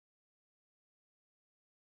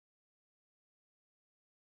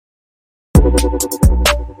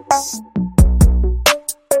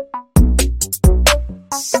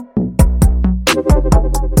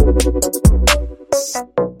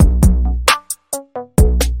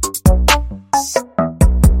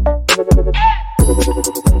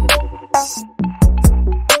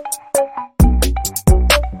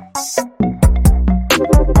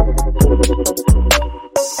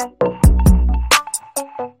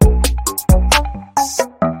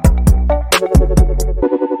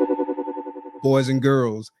Boys and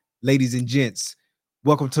girls, ladies and gents,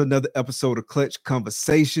 welcome to another episode of Clutch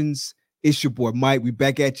Conversations. It's your boy Mike. We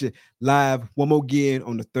back at you live one more again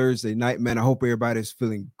on the Thursday night, man. I hope everybody's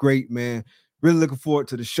feeling great, man. Really looking forward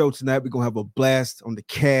to the show tonight. We're going to have a blast on the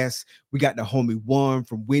cast. We got the homie Juan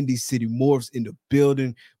from Windy City Morphs in the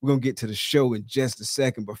building. We're going to get to the show in just a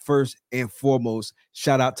second. But first and foremost,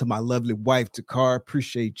 shout out to my lovely wife, Takara.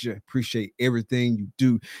 Appreciate you. Appreciate everything you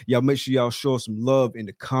do. Y'all make sure y'all show some love in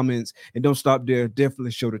the comments. And don't stop there.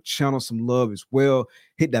 Definitely show the channel some love as well.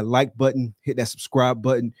 Hit that like button. Hit that subscribe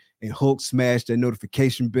button. And smash that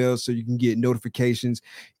notification bell so you can get notifications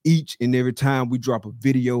each and every time we drop a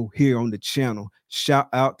video here on the channel. Shout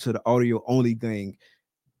out to the audio only thing.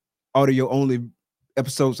 Audio only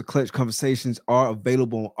episodes of Clutch Conversations are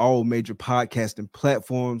available on all major podcasting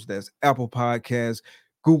platforms. That's Apple Podcasts,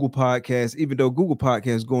 Google Podcasts, even though Google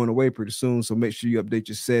Podcasts is going away pretty soon. So make sure you update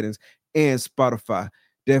your settings, and Spotify.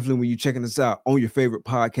 Definitely, when you're checking us out on your favorite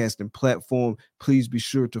podcasting platform, please be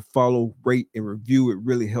sure to follow, rate, and review. It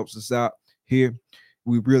really helps us out here.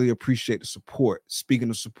 We really appreciate the support.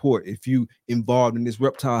 Speaking of support, if you involved in this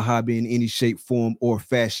reptile hobby in any shape, form, or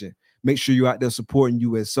fashion, make sure you're out there supporting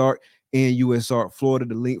US Art and US Art Florida.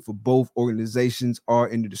 The link for both organizations are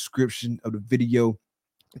in the description of the video.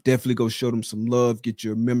 Definitely go show them some love. Get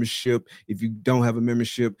your membership. If you don't have a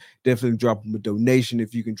membership, definitely drop them a donation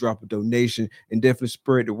if you can drop a donation, and definitely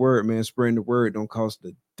spread the word, man. Spreading the word don't cost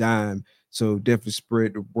a dime. So definitely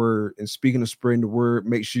spread the word. And speaking of spreading the word,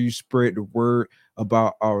 make sure you spread the word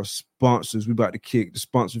about our sponsors. We about to kick the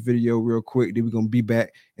sponsor video real quick. Then we're going to be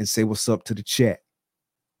back and say what's up to the chat.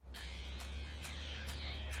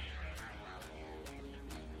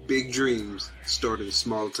 Big dreams start in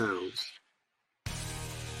small towns.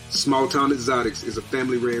 Small Town Exotics is a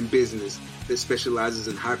family-ran business that specializes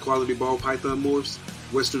in high-quality ball python morphs,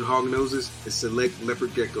 western hognoses, and select leopard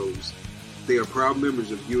geckos. They are proud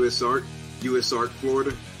members of US Art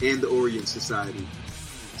Florida, and the Orient Society.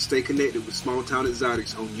 Stay connected with Small Town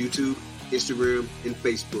Exotics on YouTube, Instagram, and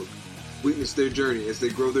Facebook. Witness their journey as they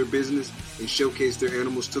grow their business and showcase their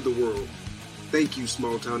animals to the world. Thank you,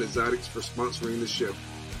 Small Town Exotics, for sponsoring the show.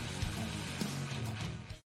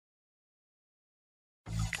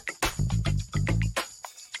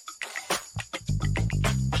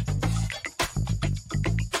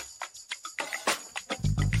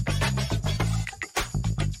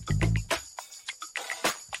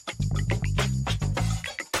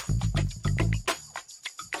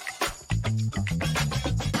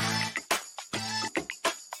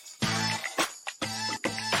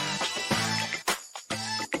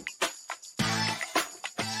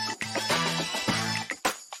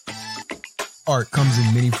 Art comes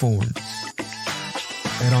in many forms,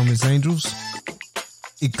 and on Miss Angels,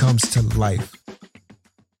 it comes to life.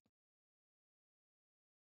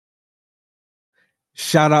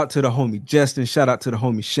 Shout out to the homie Justin. Shout out to the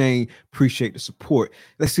homie Shane. Appreciate the support.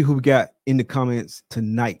 Let's see who we got in the comments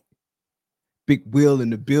tonight. Big Will in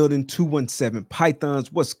the building. 217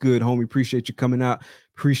 Pythons. What's good, homie? Appreciate you coming out.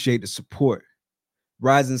 Appreciate the support.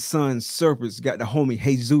 Rising Sun Serpents got the homie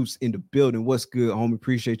Jesus in the building. What's good, homie?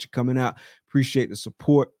 Appreciate you coming out. Appreciate the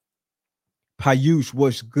support. Payush,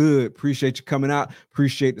 what's good? Appreciate you coming out.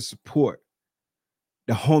 Appreciate the support.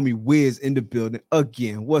 The homie Wiz in the building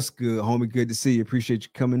again. What's good, homie? Good to see you. Appreciate you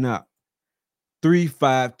coming out.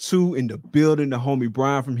 352 in the building. The homie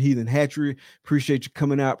Brian from Heathen Hatchery. Appreciate you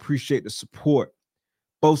coming out. Appreciate the support.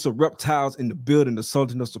 Bosa Reptiles in the building. The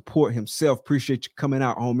Sultan of Support himself. Appreciate you coming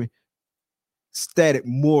out, homie. Static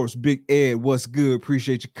Morphs, Big Ed, what's good?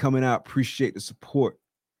 Appreciate you coming out. Appreciate the support.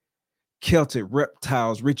 Celtic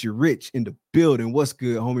Reptiles, Richie Rich in the building. What's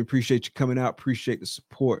good, homie? Appreciate you coming out. Appreciate the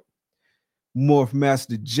support. Morph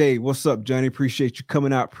Master J, what's up, Johnny? Appreciate you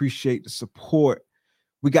coming out. Appreciate the support.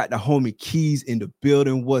 We got the homie Keys in the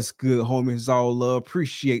building. What's good, homie? It's all love.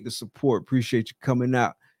 Appreciate the support. Appreciate you coming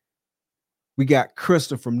out. We got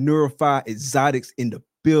Krista from Neurify Exotics in the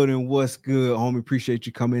building. What's good, homie? Appreciate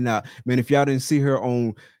you coming out. Man, if y'all didn't see her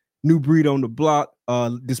on New Breed on the Block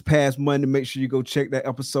this past Monday, make sure you go check that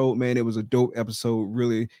episode, man. It was a dope episode.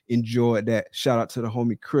 Really enjoyed that. Shout out to the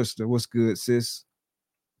homie Krista. What's good, sis?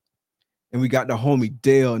 And we got the homie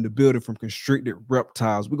Dale in the building from Constricted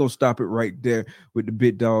Reptiles. We're going to stop it right there with the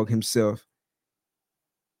big dog himself.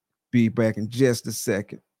 Be back in just a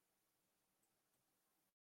second.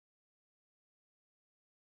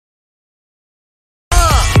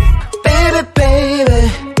 Baby,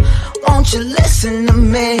 won't you listen to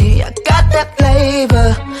me? I got that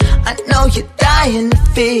flavor. I know you're dying to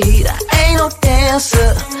feed. I ain't no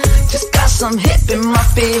dancer, just got some hip in my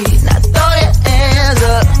feet. Now throw your hands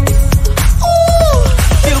up. Ooh,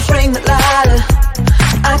 you bring the lighter,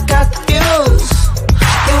 I got the fuse.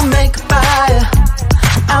 You make a fire,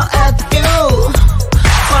 I'll add the fuel.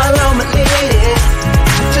 Follow my lead,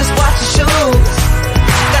 just watch your shoes.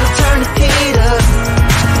 Gotta turn the heat up.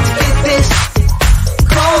 This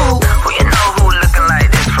cool. Who you know who looking like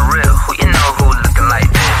this for real? Who you know who looking like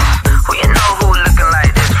this? Who you know who looking like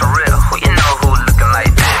this for real? Who you know who looking like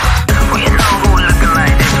this? Who you know who looking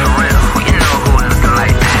like this for real? Who you know who looking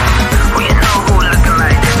like this? Who you know who looking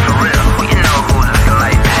like this for real? Who you know who looking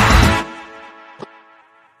like this?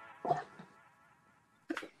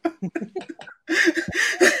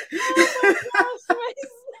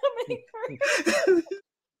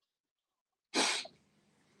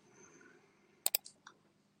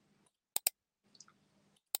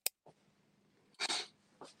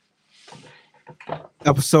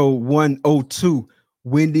 Episode 102,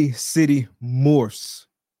 Windy City Morphs.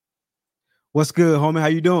 What's good, homie? How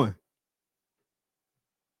you doing?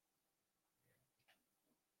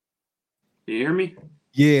 You hear me?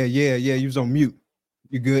 Yeah. You was on mute.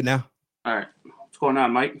 You good now? All right. What's going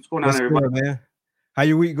on, Mike? What's going on, What's everybody? good, man? How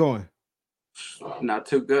your week going? Not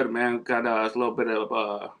too good, man. Got a little bit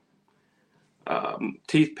of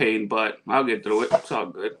teeth pain, but I'll get through it. It's all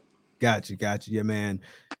good. Got you. Yeah, man.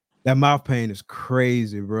 That mouth pain is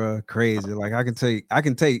crazy, bro. Crazy. Like I feel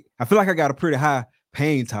like I got a pretty high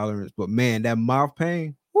pain tolerance, but man, that mouth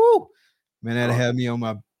pain, whoo, man, that'll have me on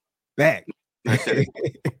my back.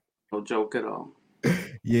 No joke at all.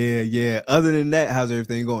 Yeah. Other than that, how's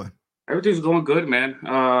everything going? Everything's going good, man.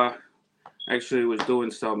 Actually was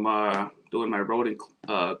doing some doing my rodent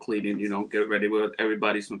cleaning, get ready with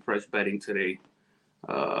everybody some fresh bedding today.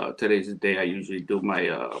 Today's the day I usually do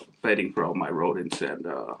my bedding for all my rodents, and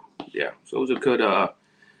yeah, so it was a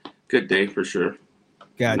good day for sure.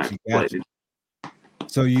 Got you.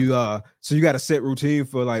 So you got a set routine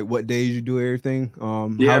for like what days you do everything?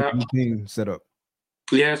 Yeah. How's your routine set up?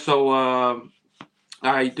 Yeah, so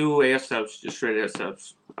I do ASFs, just straight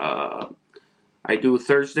ASFs. I do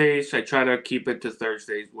Thursdays. I try to keep it to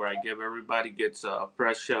Thursdays where I give everybody gets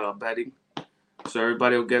fresh bedding. So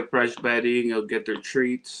everybody will get fresh bedding. They'll get their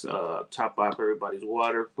treats, top off everybody's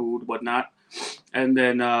water, food, whatnot. And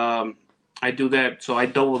then I do that. So I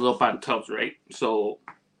doubled up on tubs, right? So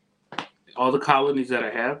all the colonies that I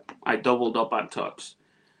have, I doubled up on tubs.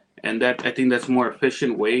 And I think that's a more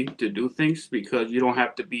efficient way to do things because you don't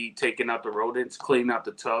have to be taking out the rodents, cleaning out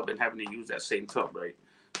the tub, and having to use that same tub, right?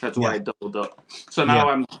 That's why I doubled up. So now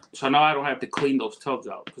I don't have to clean those tubs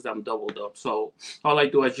out because I'm doubled up. So all I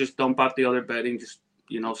do is just dump out the other bedding, just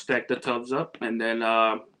stack the tubs up, and then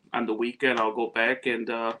on the weekend I'll go back and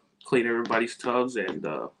clean everybody's tubs, and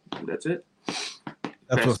that's it.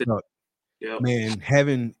 That's what's up. Yep. Man,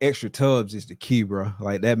 having extra tubs is the key, bro.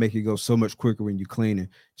 Like that make it go so much quicker when you're cleaning.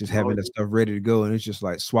 Just having that stuff ready to go, and it's just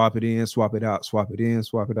like swap it in, swap it out, swap it in,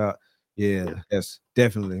 swap it out. Yeah, that's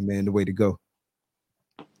definitely, man, the way to go.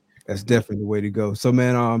 That's definitely the way to go. So,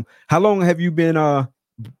 man, how long have you been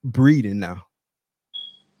breeding now?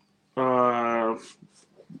 What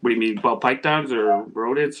do you mean, ball pythons or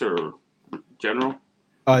rodents or general?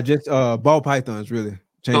 Just ball pythons, really.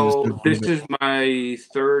 So this is my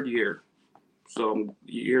third year. So I'm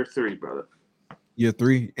year 3, brother. Year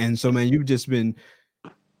 3. And so, man, you've just been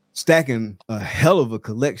stacking a hell of a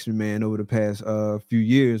collection, man, over the past few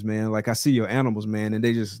years, man. Like I see your animals, man, and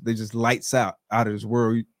they just lights out of this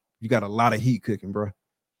world. You got a lot of heat cooking, bro.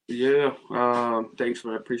 Yeah. Thanks,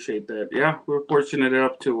 man. I appreciate that. Yeah, we're fortunate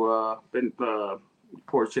enough to been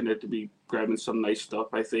fortunate to be grabbing some nice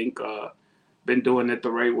stuff. I think been doing it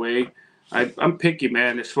the right way. I'm picky,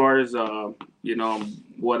 man, as far as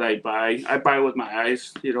what I buy. I buy with my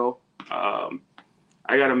eyes,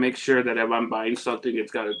 I got to make sure that if I'm buying something,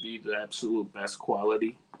 it's got to be the absolute best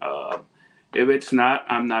quality. If it's not,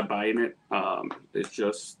 I'm not buying it. It's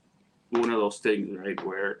just one of those things, right,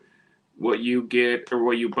 where what you get or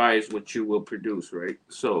what you buy is what you will produce, right?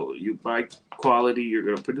 So you buy quality, you're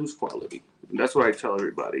going to produce quality. And that's what I tell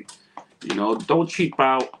everybody. Don't cheap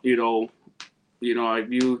out, if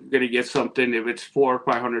you're going to get something, if it's $400 or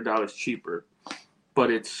 $500 cheaper,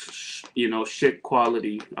 but it's, shit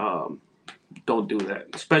quality, don't do that,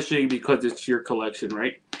 especially because it's your collection,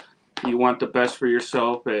 right? you want the best for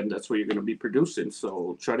yourself, and that's what you're going to be producing.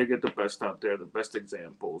 So try to get the best out there, the best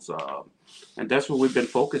examples, and that's what we've been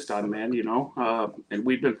focused on, man. And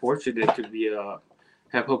we've been fortunate to be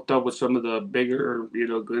have hooked up with some of the bigger,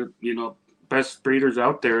 good, best breeders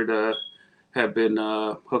out there to have been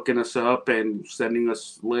hooking us up and sending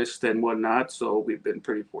us lists and whatnot. So we've been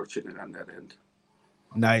pretty fortunate on that end.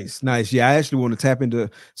 Nice, nice. Yeah, I actually want to tap into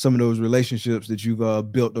some of those relationships that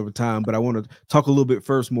you've built over time, but I want to talk a little bit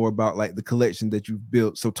first more about like the collection that you've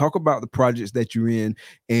built. So talk about the projects that you're in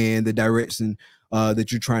and the direction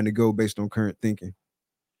that you're trying to go based on current thinking.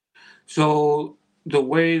 So the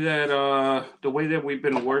way that we've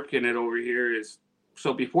been working it over here is,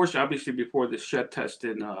 so before the shed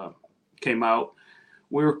testing came out,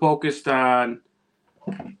 we were focused on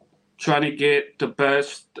trying to get the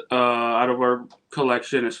best out of our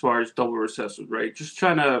collection as far as double recessives, right? Just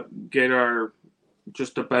trying to get our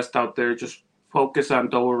just the best out there. Just focus on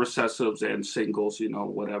double recessives and singles,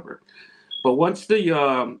 whatever. But once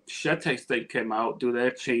the shed test thing came out, dude,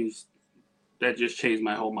 that just changed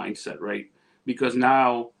my whole mindset, right? Because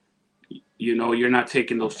now, you're not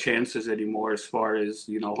taking those chances anymore as far as,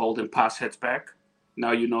 holding pos heads back.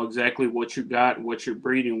 Now you know exactly what you got, what you're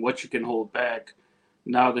breeding, what you can hold back.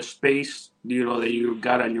 Now the space, that you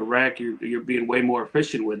got on your rack, you're being way more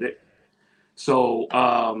efficient with it. So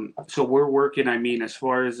we're working. I mean, as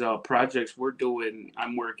far as projects we're doing,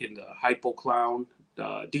 I'm working the Hypo Clown,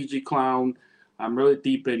 the DG Clown. I'm really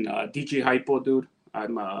deep in DG Hypo, dude.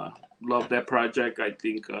 I'm love that project. I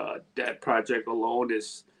think that project alone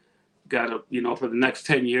is got a for the next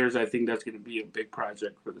 10 years. I think that's going to be a big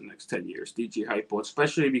project for the next 10 years. DG Hypo,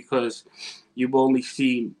 especially because you've only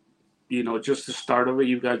seen just the start of it.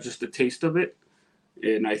 You've got just a taste of it,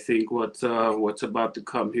 and I think what's about to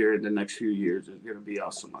come here in the next few years is going to be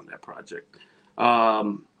awesome on that project.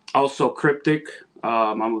 Also, Cryptic.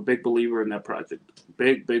 I'm a big believer in that project.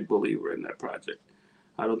 Big believer in that project.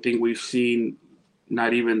 I don't think we've seen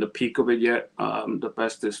not even the peak of it yet. The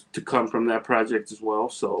best is to come from that project as well.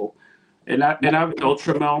 So, I've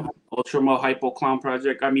Ultramel Hypo Clown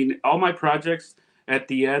project. I mean, all my projects at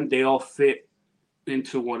the end they all fit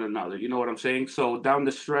into one another. You know what I'm saying? So down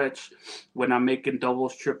the stretch, when I'm making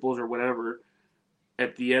doubles, triples, or whatever,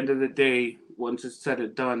 at the end of the day, once it's said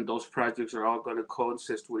and done, those projects are all going to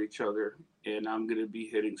coexist with each other, and I'm going to be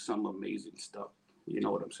hitting some amazing stuff. You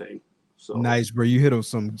know what I'm saying? So Nice, bro. You hit on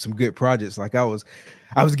some good projects. Like I was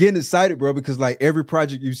getting excited, bro, because like every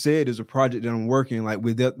project you said is a project that I'm working like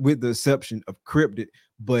with the exception of Cryptid,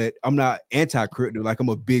 but I'm not anti-Cryptid. Like I'm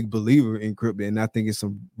a big believer in Cryptid, and I think it's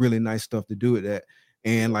some really nice stuff to do with that.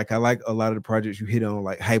 And like I like a lot of the projects you hit on,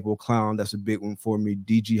 like Hypo Clown, that's a big one for me.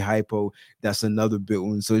 DG Hypo, that's another big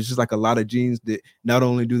one. So it's just like a lot of genes that not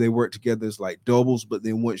only do they work together as like doubles, but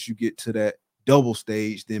then once you get to that double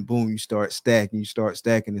stage, then boom, you start stacking,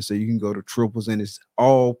 and so you can go to triples, and it's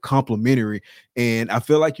all complementary. And I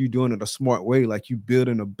feel like you're doing it a smart way, like you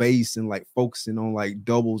building a base and like focusing on like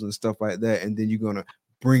doubles and stuff like that, and then you're gonna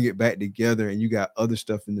bring it back together, and you got other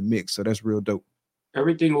stuff in the mix. So that's real dope.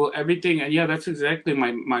 everything, and yeah, that's exactly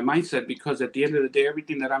my mindset. Because at the end of the day,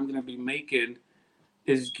 everything that I'm going to be making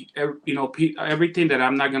is everything that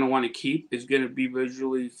I'm not going to want to keep is going to be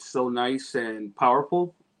visually so nice and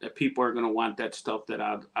powerful that people are going to want that stuff that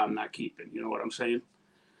I'm not keeping. You know what I'm saying?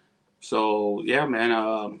 So yeah,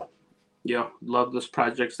 man. Yeah, love those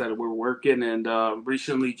projects that we're working, and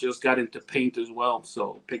recently just got into paint as well.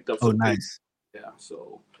 So picked up Oh, some paint. nice. Yeah,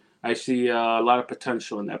 so I see a lot of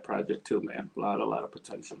potential in that project too, man. A lot of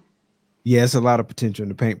potential. Yeah, it's a lot of potential in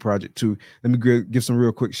the paint project too. Let me give some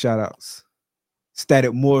real quick shout outs.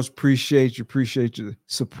 Static Morphs, appreciate you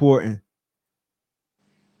supporting.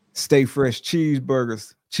 Stay Fresh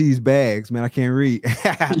Cheeseburgers, cheese bags, man. I can't read.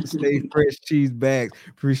 Stay Fresh cheese bags.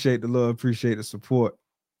 Appreciate the love, appreciate the support.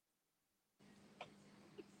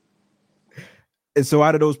 And so,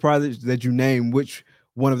 out of those projects that you name, which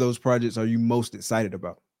one of those projects are you most excited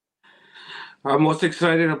about? I'm most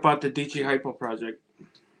excited about the DG Hypo project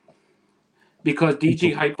because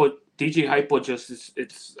DG Hypo just is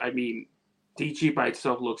it's I mean DG by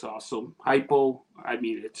itself looks awesome. Hypo, I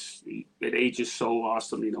mean it ages so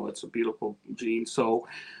awesome. It's a beautiful gene. So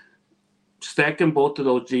stacking both of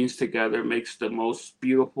those genes together makes the most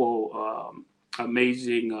beautiful,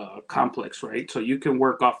 amazing complex, right? So you can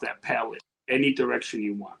work off that palette any direction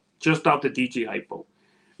you want, just off the DG Hypo.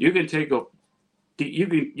 You can take a you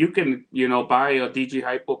can buy a DG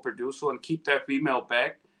Hypo producer and keep that female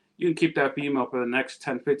back. You can keep that female for the next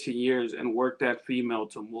 10, 15 years and work that female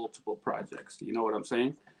to multiple projects. You know what I'm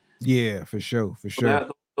saying? Yeah, for sure, for So sure.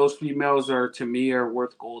 those females are to me are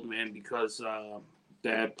worth gold, man, because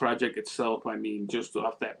that project itself, I mean, just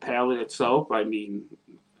off that palette itself, I mean,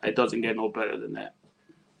 it doesn't get no better than that.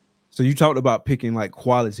 So you talked about picking like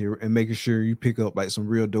quality and making sure you pick up like some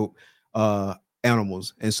real dope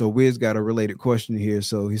animals. And so Wiz got a related question here.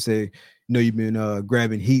 So he said, you know, you've been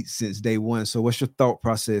grabbing heat since day one. So what's your thought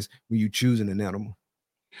process when you choosing an animal?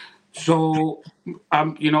 So,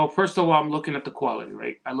 you know, first of all, I'm looking at the quality,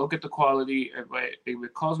 right? I look at the quality. If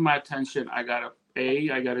it calls my attention, I gotta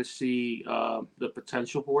see the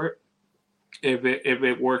potential for it. If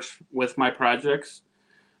it works with my projects,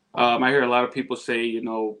 I hear a lot of people say, you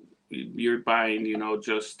know, you're buying, you know,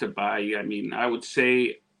 just to buy. I mean, I would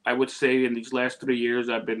say in these last 3 years,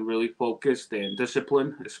 I've been really focused and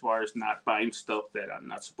disciplined as far as not buying stuff that I'm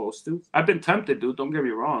not supposed to. I've been tempted, dude. Don't get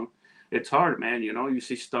me wrong. It's hard, man. You know, you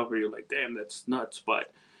see stuff where you're like, damn, that's nuts.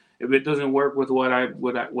 But if it doesn't work with what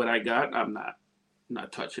I got, I'm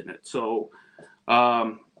not touching it. So,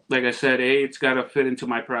 like I said, A, it's got to fit into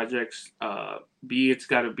my projects. B, it's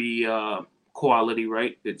got to be quality,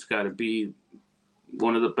 right? It's got to be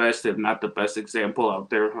one of the best, if not the best example out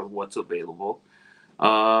there of what's available.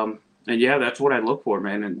 And yeah, that's what I look for,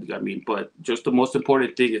 man. And I mean, but just the most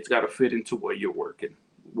important thing, it's got to fit into what you're working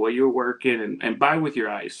and buy with your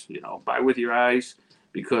eyes, you know, buy with your eyes,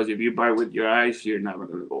 because if you buy with your eyes, you're never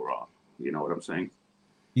going to go wrong. You know what I'm saying?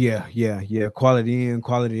 Yeah. Quality in,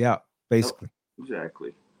 quality out, basically. Yep,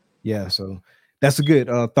 exactly. Yeah. So that's a good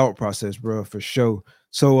thought process, bro, for sure.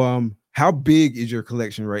 So how big is your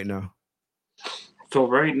collection right now? So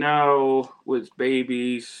right now with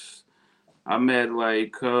babies, I'm at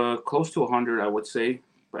like close to 100, I would say,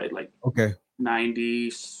 right? Like Okay.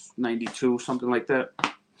 90, 92, something like that.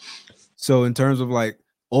 So in terms of like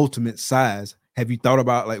ultimate size, have you thought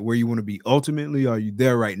about like where you want to be ultimately? Are you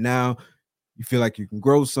there right now? You feel like you can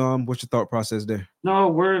grow some? What's your thought process there? No,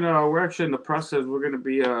 we're actually in the process. We're gonna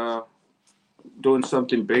be doing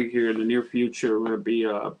something big here in the near future. We're gonna be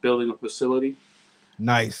building a facility.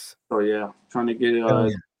 Nice. So yeah, Hell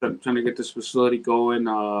yeah. trying to get this facility going,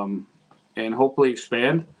 and hopefully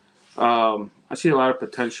expand. I see a lot of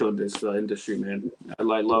potential in this industry, man. I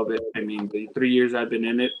love it. I mean, the 3 years I've been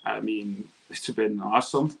in it, I mean, it's been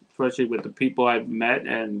awesome, especially with the people I've met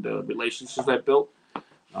and the relationships I built.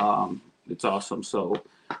 It's awesome. So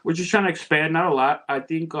we're just trying to expand, not a lot. I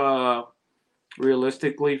think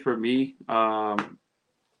realistically for me,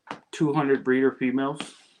 200 breeder females,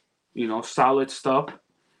 you know, solid stuff,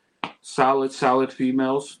 solid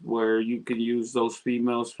females where you can use those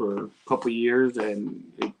females for a couple of years. And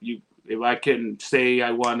if I can say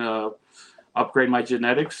I want to upgrade my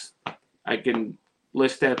genetics, I can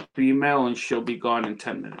list that female and she'll be gone in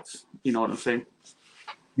 10 minutes. You know what I'm saying?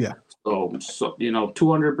 Yeah. So you know,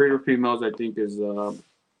 200 breeder females, I think, is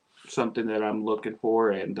something that I'm looking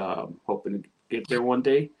for and hoping to get there one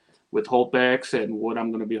day with holdbacks and what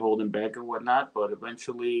I'm going to be holding back and whatnot. But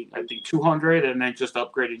eventually, I think 200 and then just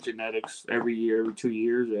upgrading genetics every year, every 2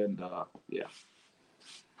 years. And yeah.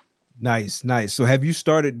 Nice. So have you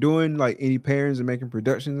started doing like any pairings and making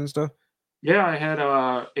productions and stuff? Yeah, I had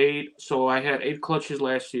 8. So I had 8 clutches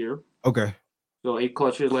last year. Okay. So 8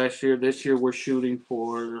 clutches last year. This year, we're shooting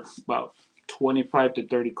for about 25 to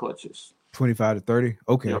 30 clutches. 25 to 30.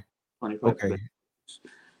 Okay. Yep, 25 to Okay. 30.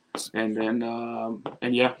 And then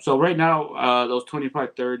and yeah, so right now those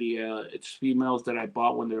 25 30, it's females that I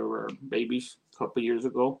bought when they were babies a couple years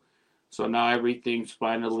ago. So now everything's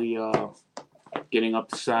finally getting up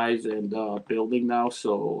to size and building now.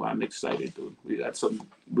 So I'm excited, dude. We got some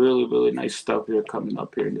really nice stuff here coming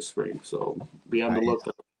up here in the spring. So be on the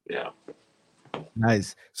lookout. Yeah.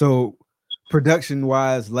 Nice. So production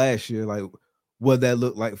wise last year, like what that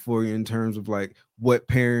look like for you in terms of like what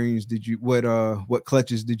pairings did you what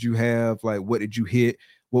clutches did you have? Like what did you hit?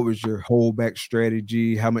 What was your holdback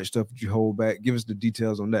strategy? How much stuff did you hold back? Give us the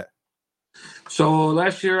details on that. So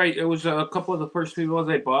last year, it was a couple of the first females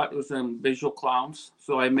I bought. It was visual clowns.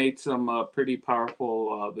 So I made some pretty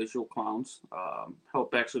powerful visual clowns. Held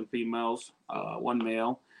back some females, one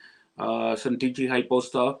male, some DG hypo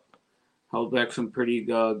stuff. Held back some pretty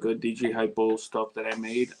good DG hypo stuff that I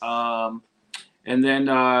made. And then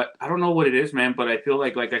I don't know what it is, man, but I feel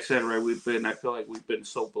like I said, right, I feel like we've been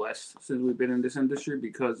so blessed since we've been in this industry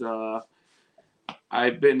because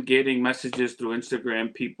I've been getting messages through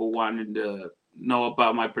Instagram, people wanting to know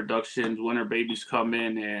about my productions, when our babies come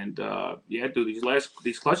in, and yeah, dude,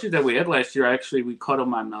 these clutches that we had last year, actually, we cut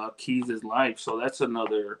them on Keys is live, so that's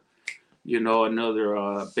another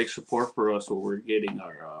big support for us where we're getting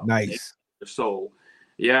our Nice. So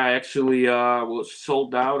yeah, I actually was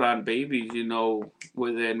sold out on babies, you know,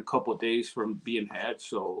 within a couple of days from being hatched.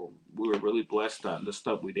 So we were really blessed on the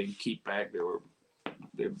stuff we didn't keep back. They were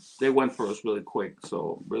they went for us really quick.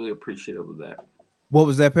 So really appreciative of that. What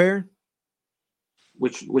was that pair?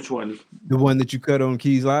 Which one? The one that you cut on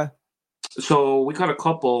Keys Live? So we cut a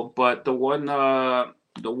couple, but the one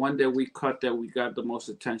that we cut that we got the most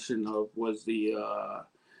attention of was it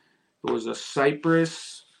was a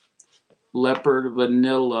Cypress leopard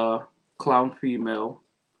vanilla clown female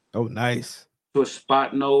Oh, nice. to a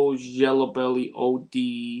spot nose yellow belly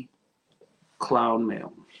OD clown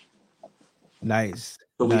male. Nice.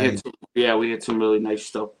 So we nice. we hit some really nice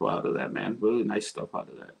stuff out of that, man. Really nice stuff out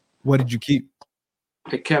of that. What did you keep?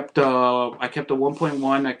 I kept a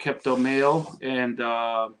 1.1. I kept a male, and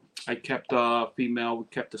I kept a female. We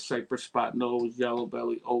kept a Cypress spot nose yellow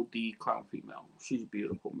belly OD clown female. She's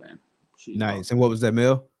beautiful, man. She's Nice. awesome. And what was that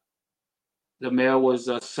male? The male was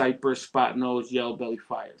a Cypress spot nose yellow belly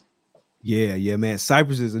fire. Yeah, man.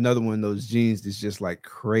 Cypress is another one of those jeans that's just like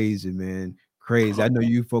crazy, man. Crazy. I know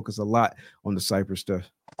you focus a lot on the Cypress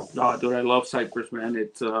stuff. Oh, dude, I love Cypress, man.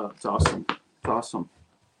 It's awesome. It's awesome.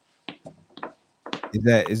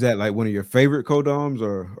 Is that like one of your favorite codoms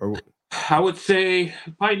or? I would say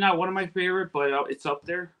probably not one of my favorite, but it's up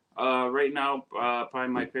there. Right now, probably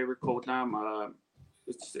my favorite codom.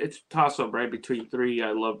 It's toss up right between three.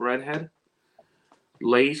 I love Redhead,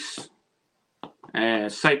 Lace,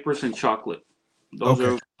 and Cypress and Chocolate. Those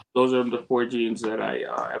are the four jeans that I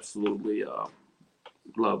absolutely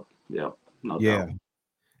love. Yeah, no doubt.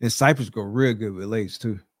 And Cypress go real good with Lace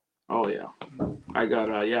too. Oh yeah, I got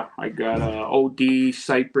OD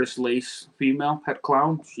Cypress Lace female head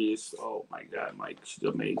clown. She's oh my god, Mike, she's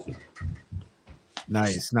amazing.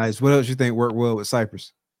 Nice. What else you think worked well with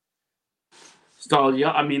Cypress? So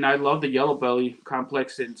yeah, I mean, I love the yellow belly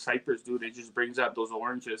complex in Cypress, dude. It just brings out those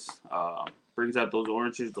oranges,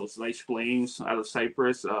 those nice flames out of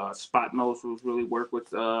Cypress. Spot nose will really work with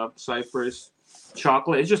Cypress.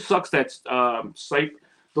 Chocolate. It just sucks that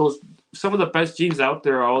some of the best jeans out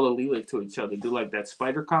there are all allelic to each other. Do like that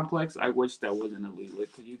spider complex. I wish that wasn't allelic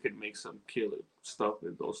because you could make some killer stuff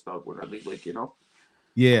with those stuff with allelic, you know?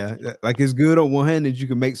 Yeah, like it's good on one hand that you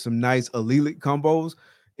can make some nice allelic combos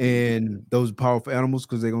and those powerful animals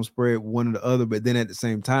because they're gonna spread one or the other. But then at the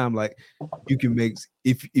same time, like you can make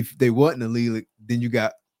if they wasn't allelic, then you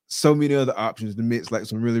got so many other options to mix like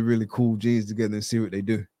some really, really cool jeans together and see what they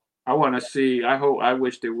do. I want to see. I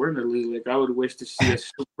wish they weren't allelic. I would wish to see a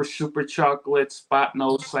super chocolate spot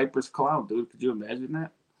nose Cypress clown, dude. Could you imagine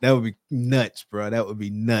that? That would be nuts, bro. That would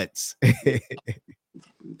be nuts.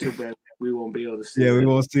 Too bad we won't be able to see. Yeah, we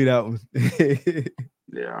won't see that one.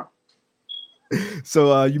 Yeah.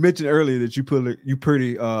 So you mentioned earlier that you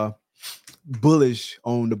pretty bullish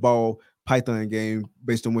on the ball python game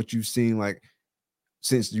based on what you've seen like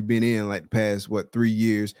since you've been in like the past 3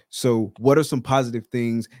 years. So what are some positive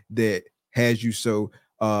things that has you so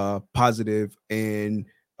positive and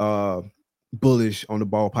bullish on the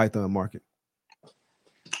ball python market?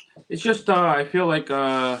 It's just I feel like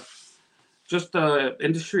just the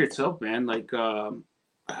industry itself, man. Like how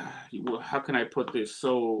can I put this?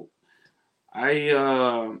 So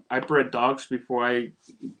I bred dogs before I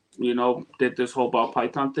did this whole ball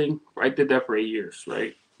python thing. I did that for 8 years,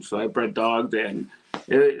 right? So I bred dogs, and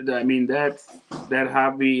I mean that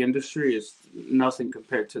hobby industry is nothing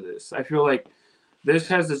compared to this. I feel like this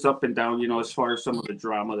has this up and down, as far as some of the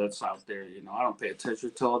drama that's out there. I don't pay attention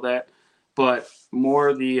to all that, but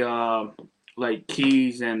more the like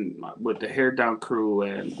Keys and with the Hair Down crew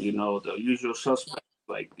and the usual suspects.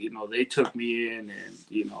 Like they took me in, and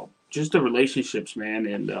just the relationships, man,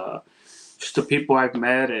 and just the people I've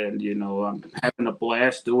met, and I'm having a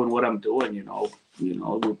blast doing what I'm doing.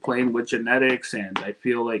 We're playing with genetics, and I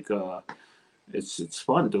feel like it's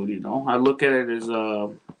fun, dude. I look at it as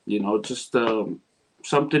just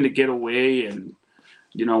something to get away, and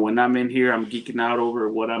when I'm in here, I'm geeking out over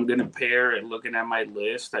what I'm gonna pair and looking at my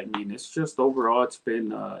list. I mean, it's just overall, it's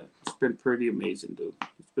been pretty amazing, dude.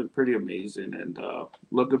 It's been pretty amazing, and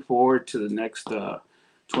looking forward to the next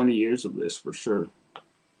 20 years of this for sure.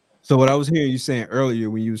 So what I was hearing you saying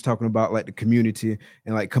earlier when you was talking about like the community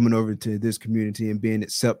and like coming over to this community and being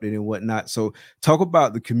accepted and whatnot. So talk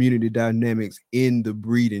about the community dynamics in the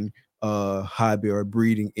breeding hobby or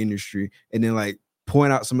breeding industry, and then like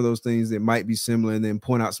point out some of those things that might be similar and then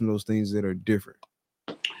point out some of those things that are different.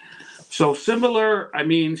 So similar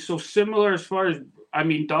as far as,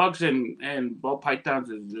 dogs and ball pythons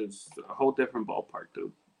is a whole different ballpark,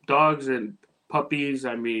 dude. Dogs and puppies,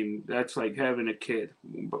 that's like having a kid.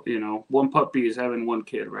 One puppy is having one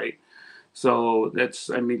kid, right? So that's,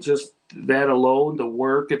 just that alone, the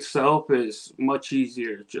work itself is much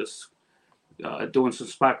easier. Just doing some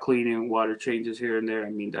spot cleaning, water changes here and there.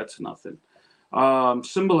 That's nothing.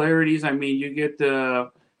 Similarities, I mean, you get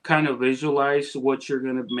to kind of visualize what you're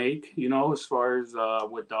going to make, as far as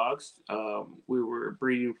with dogs. We were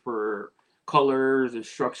breeding for colors and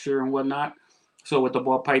structure and whatnot. So with the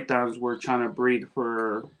ball pythons, we're trying to breed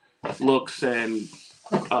for looks and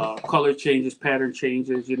color changes, pattern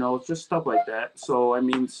changes, just stuff like that. So, I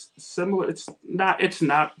mean, similar. It's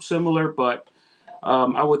not similar, but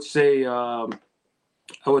I would say.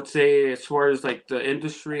 I would say as far as like the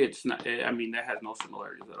industry, it's not. I mean, that has no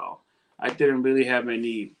similarities at all. I didn't really have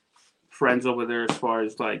any friends over there as far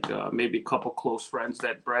as like maybe a couple close friends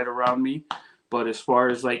that bred around me, but as far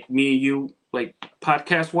as like me and you, like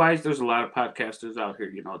podcast wise, there's a lot of podcasters out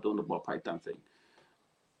here, doing the ball python thing.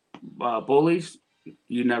 Bullies,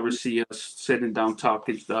 you never see us sitting down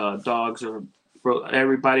talking dogs or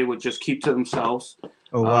everybody would just keep to themselves.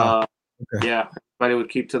 Oh wow. Uh, Okay. yeah, everybody would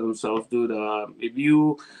keep to themselves, dude. If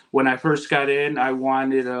you, when I first got in, I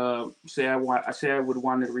wanted I would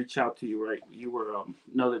want to reach out to you, right? You were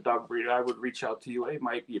another dog breeder. I would reach out to you, hey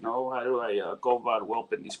Mike, how do I go about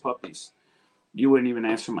whelping these puppies? You wouldn't even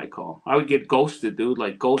answer my call. I would get ghosted, dude.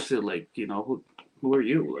 Like ghosted, like who are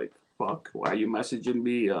you? Like fuck, why are you messaging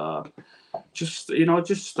me? Just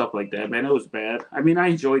stuff like that, man. It was bad. I mean, I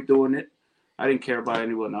enjoyed doing it. I didn't care about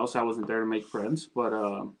anyone else. I wasn't there to make friends, but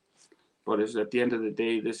it's at the end of the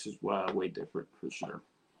day, this is way different for sure.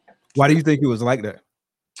 Why do you think it was like that?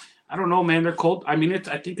 I don't know, man. They're cold. I mean,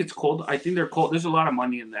 I think it's cold. I think they're cold. There's a lot of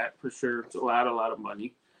money in that for sure. It's a lot of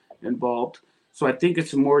money involved. So I think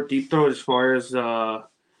it's more deep throat as far as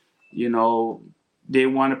you know, they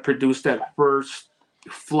want to produce that first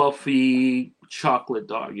fluffy chocolate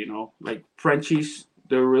dog. Like Frenchies.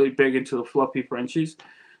 They're really big into the fluffy Frenchies.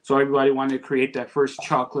 So everybody wanted to create that first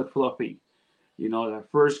chocolate fluffy. That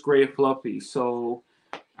first gray fluffy. So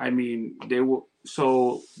I mean, they will.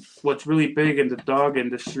 So what's really big in the dog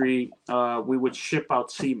industry, we would ship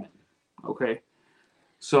out semen. Okay,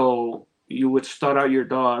 so you would stud out your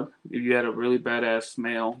dog if you had a really badass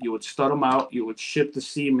male. You would stud them out. You would ship the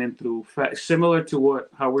semen through similar to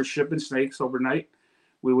how we're shipping snakes overnight.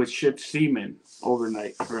 We would ship semen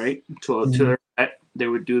overnight, right? To their vet. They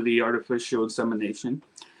would do the artificial insemination.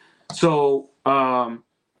 So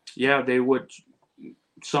yeah, they would.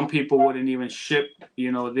 Some people wouldn't even ship.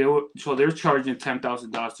 They're charging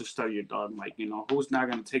 $10,000 to study your dog. Like, who's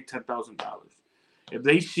not going to take $10,000? If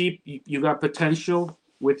they see you got potential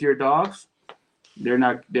with your dogs, they're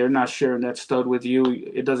not sharing that stud with you.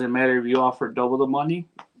 It doesn't matter if you offer double the money.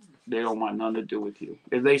 They don't want nothing to do with you.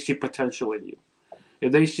 If they see potential in you,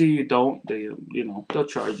 if they see you don't, they'll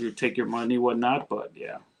charge you, take your money, whatnot. But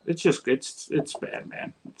yeah, it's bad,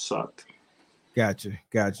 man. It sucked. Gotcha.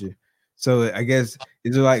 So I guess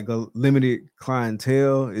is it like a limited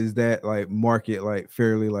clientele? Is that like market like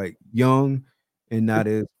fairly like young and not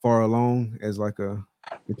as far along as like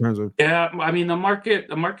in terms of Yeah, I mean the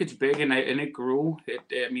market's big and it grew.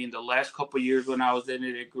 I mean the last couple of years when I was in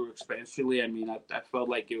it, it grew exponentially. I mean I felt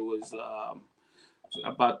like it was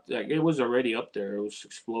about like it was already up there. It was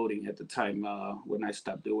exploding at the time when I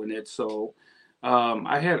stopped doing it. So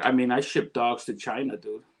I shipped dogs to China,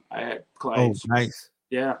 dude. I had clients. nice.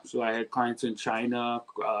 Yeah, so I had clients in China,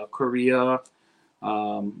 Korea,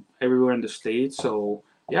 everywhere in the States. So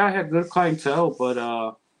yeah, I had good clientele, but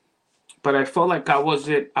I felt like I was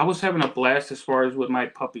having a blast as far as with my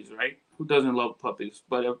puppies, right? Who doesn't love puppies?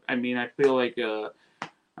 But I mean, I feel like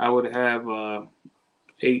I would have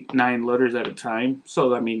 8, 9 litters at a time.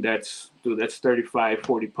 So I mean, that's 35,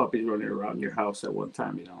 40 puppies running around your house at one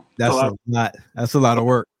time. That's a lot of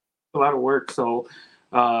work. A lot of work. So.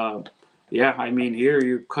 Yeah, I mean, here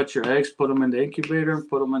you cut your eggs, put them in the incubator,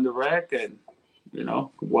 put them in the rack, and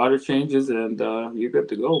water changes, and you're good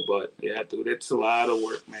to go. But yeah, dude, it's a lot of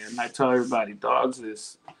work, man. I tell everybody, dogs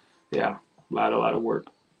is a lot of work.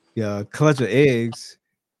 Yeah, a clutch of eggs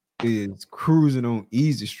is cruising on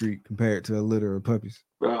easy street compared to a litter of puppies.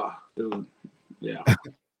 Oh, dude, yeah,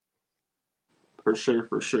 for sure.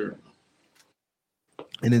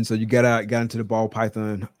 And then so you got into the ball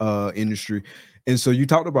python industry. And so you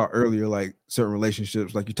talked about earlier, like certain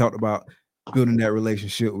relationships, like you talked about building that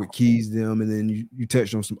relationship with Keys them, and then you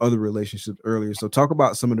touched on some other relationships earlier. So talk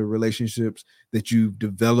about some of the relationships that you've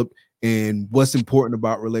developed and what's important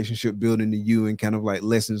about relationship building to you and kind of like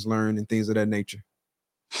lessons learned and things of that nature.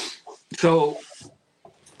 So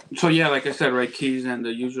yeah, like I said, right, Keys and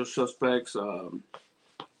the usual suspects. Those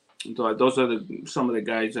are some of the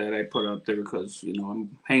guys that I put out there because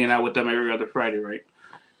I'm hanging out with them every other Friday, right?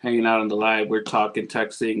 Hanging out on the live, we're talking,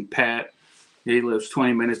 texting. Pat, he lives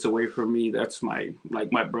 20 minutes away from me. That's my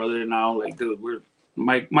brother now. Like, dude,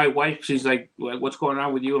 my wife. She's like, what's going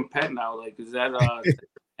on with you and Pat now? Like, is that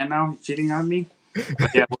and now he's cheating on me.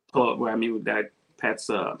 But yeah, I mean, with that, Pat's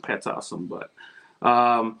awesome, but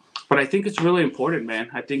I think it's really important, man.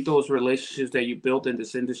 I think those relationships that you build in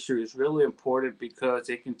this industry is really important because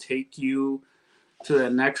it can take you to the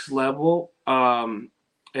next level. And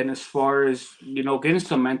as far as getting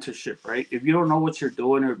some mentorship, right? If you don't know what you're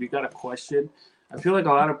doing or if you got a question, I feel like a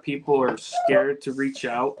lot of people are scared to reach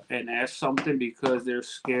out and ask something because they're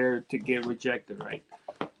scared to get rejected, right?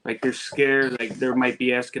 Like they're scared, like they might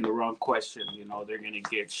be asking the wrong question. They're gonna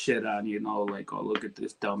get shit on. Like, oh, look at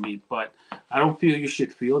this dummy. But I don't feel you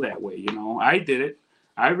should feel that way. I did it.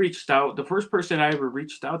 I reached out. The first person I ever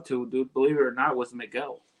reached out to, dude, believe it or not, was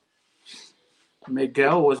Miguel.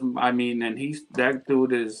 Miguel was, I mean, and that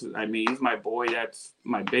dude is, I mean, he's my boy. That's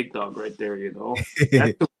my big dog right there,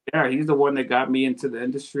 Yeah, he's the one that got me into the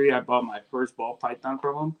industry. I bought my first ball python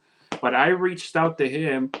from him. But I reached out to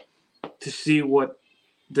him to see what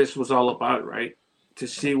this was all about, right? To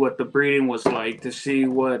see what the breeding was like, to see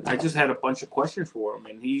what, I just had a bunch of questions for him.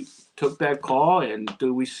 And he took that call, and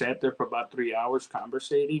dude, we sat there for about 3 hours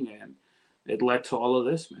conversating, and it led to all of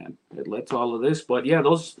this, man. It led to all of this. But yeah,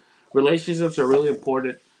 those relationships are really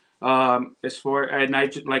important. As far, and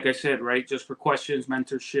like I said, right, just for questions,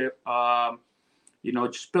 mentorship,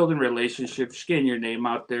 just building relationships, just getting your name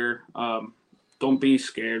out there. Don't be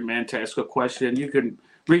scared, man, to ask a question. You can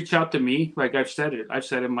reach out to me. Like I've said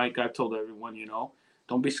it, Mike. I've told everyone,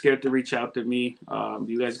 don't be scared to reach out to me.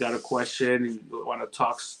 You guys got a question, you want to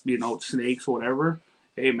talk, snakes, whatever.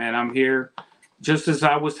 Hey, man, I'm here. Just as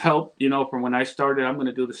I was helped, from when I started, I'm going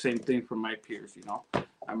to do the same thing for my peers,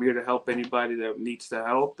 I'm here to help anybody that needs the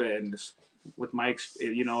help. And with my,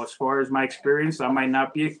 as far as my experience, I might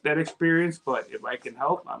not be that experienced, but if I can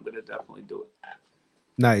help, I'm going to definitely do it.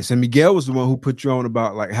 Nice. And Miguel was the one who put you on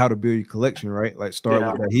about like how to build your collection, right? Like start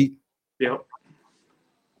with that heat. Yep.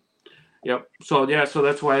 So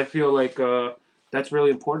that's why I feel like that's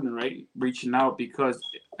really important, right? Reaching out, because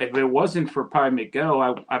if it wasn't for probably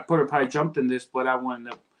Miguel, I probably jumped in this, but I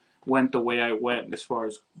went the way I went as far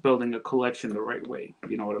as building a collection the right way.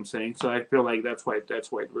 You know what I'm saying? So I feel like that's why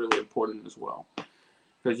it's really important as well,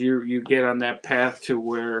 because you get on that path to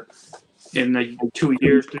where in the 2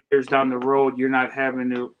 years, 3 years down the road, you're not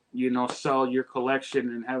having to sell your collection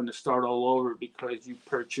and having to start all over because you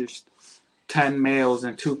purchased 10 males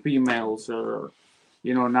and 2 females, or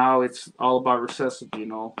now it's all about recessive.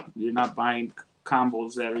 You're not buying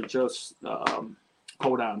combos that are just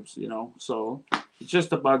codons. So it's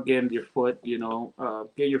just about getting your foot,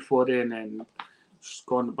 get your foot in and just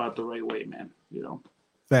going about the right way, man.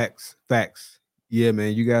 Facts. Yeah,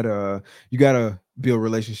 man. You gotta build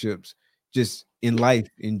relationships just in life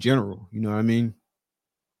in general. You know what I mean?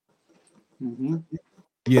 Mm-hmm.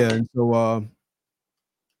 Yeah. And so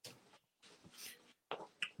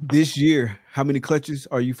this year, how many clutches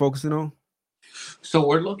are you focusing on? So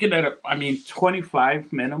we're looking at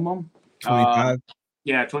 25 minimum. 25.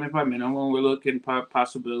 Yeah, 25 minimum. We're looking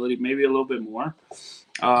possibility, maybe a little bit more.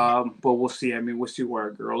 But we'll see. We'll see where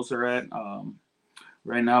our girls are at.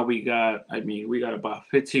 Right now we got about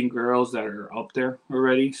 15 girls that are up there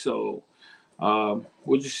already. So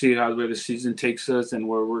we'll just see how the season takes us and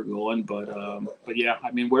where we're going. But yeah,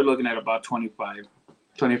 we're looking at about 25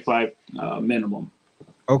 minimum.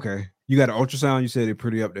 Okay. You got an ultrasound? You said they're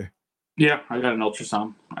pretty up there. Yeah, I got an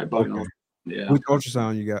ultrasound. I bought an ultrasound. Yeah. Which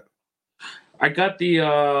ultrasound you got? I got the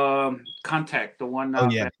contact, the one.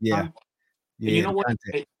 Yeah. You know what?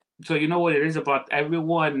 So you know what it is about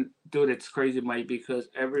everyone, dude. It's crazy, Mike, because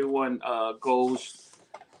everyone goes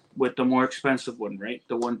with the more expensive one, right?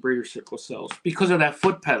 The one Breeder Circle sells because of that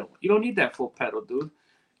foot pedal. You don't need that foot pedal, dude.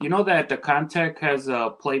 You know that the contact has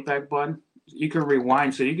a playback button. You can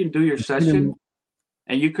rewind, so you can do your session,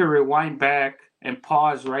 and you can rewind back and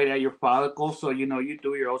pause right at your follicle. So you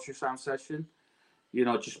do your ultrasound session.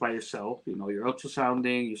 Just by yourself, you're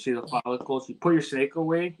ultrasounding, you see the follicles, you put your snake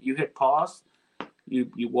away, you hit pause,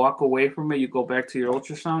 you walk away from it, you go back to your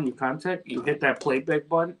ultrasound, you contact, you hit that playback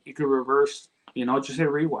button, you can reverse, just hit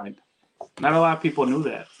rewind. Not a lot of people knew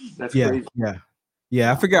that. That's crazy.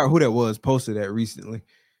 Yeah. I forgot who that was posted that recently.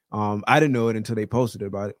 I didn't know it until they posted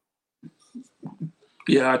about it.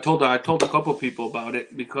 Yeah, I told a couple people about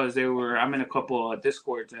it because I'm in a couple of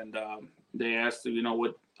Discords, and they asked,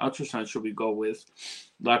 what ultrasound should we go with?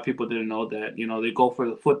 A lot of people didn't know that. They go for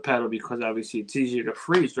the foot pedal because obviously it's easier to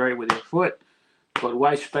freeze, right, with your foot. But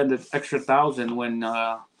why spend an extra $1,000 when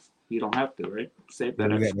you don't have to, right? Save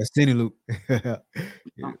that extra. That city loop.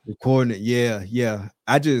 Recording it. Yeah.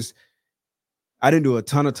 I didn't do a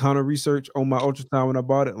ton of research on my ultrasound when I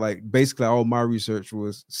bought it. Like basically all my research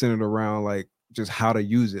was centered around like just how to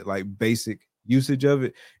use it, like basic usage of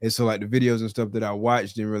it. And so like the videos and stuff that I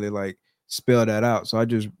watched didn't really like spell that out. So I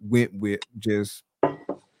just went with just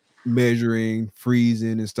measuring,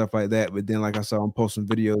 freezing, and stuff like that. But then, like I saw, I'm posting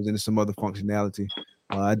videos and some other functionality.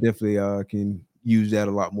 I definitely can use that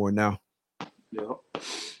a lot more now. Yeah.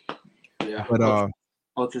 Yeah. But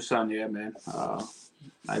ultrasound, yeah, man.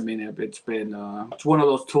 I mean, it's been it's one of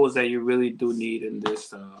those tools that you really do need in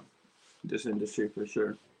this industry for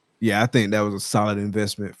sure. yeah, I think that was a solid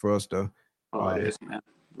investment for us though. Oh, it is, man.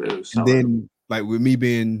 Really And solid. then like with me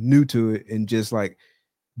being new to it and just like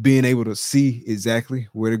being able to see exactly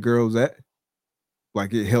where the girl's at,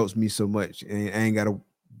 like it helps me so much. And I ain't gotta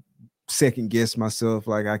second guess myself.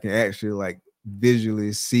 Like I can actually like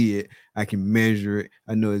visually see it. I can measure it.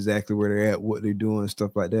 I know exactly where they're at, what they're doing,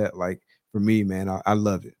 stuff like that. Like for me, man, I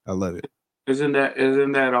love it. I love it. Isn't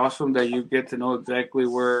that awesome that you get to know exactly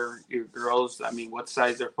where your girls? I mean, what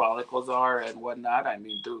size their follicles are and whatnot. I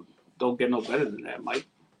mean, dude, don't get no better than that, Mike.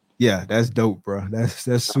 Yeah, that's dope, bro.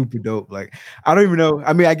 That's super dope. Like I don't even know.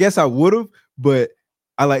 I mean, I guess I would have, but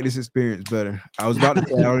I like this experience better. I was about to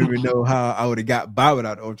say I don't even know how I would have got by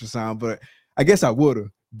without the ultrasound, but I guess I would have.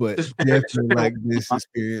 But definitely like this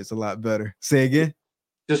experience a lot better. Say again.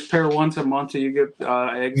 Just pair once a month till you get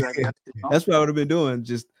eggs. I guess. You know? That's what I would have been doing.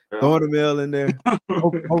 Just throwing the mail in there,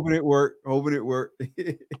 hoping it worked. Hoping it worked.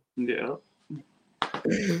 Yeah.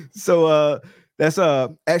 So that's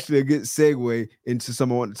actually a good segue into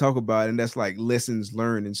something I want to talk about, and that's like lessons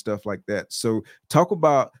learned and stuff like that. So talk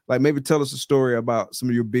about like maybe tell us a story about some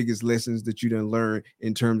of your biggest lessons that you done learn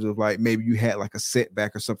in terms of like maybe you had like a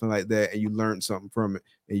setback or something like that and you learned something from it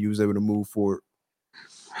and you was able to move forward.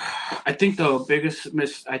 I think the biggest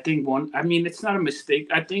I mean, it's not a mistake.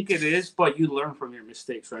 I think it is, but you learn from your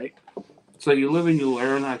mistakes, right? So you live and you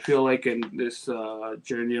learn. I feel like in this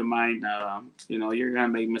journey of mine, you're gonna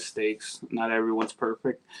make mistakes. Not everyone's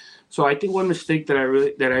perfect. So I think one mistake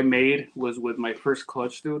that I made was with my first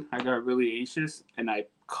clutch, dude. I got really anxious and I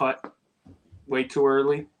cut way too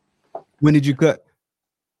early. When did you cut?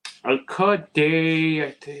 I cut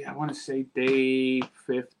I want to say day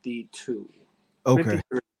 52. Okay.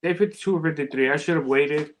 Day 52 or 53. I should have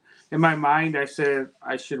waited. In my mind, I said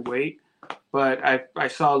I should wait. But I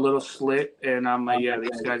saw a little slit, and I'm like, yeah,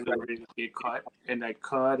 these guys are ready to get cut. And I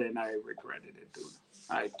cut, and I regretted it, dude.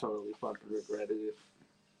 I totally fucking regretted it.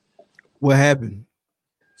 What happened?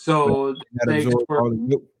 So they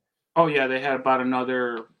they had about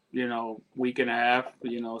another, week and a half,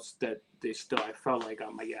 that they still, I felt like,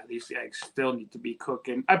 I'm like, yeah, these eggs still need to be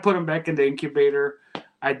cooking. I put them back in the incubator.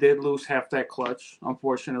 I did lose half that clutch,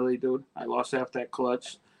 unfortunately, dude. I lost half that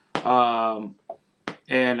clutch.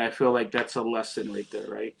 And I feel like that's a lesson right there,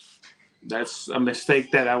 right? That's a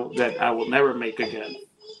mistake that I will never make again.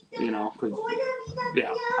 Because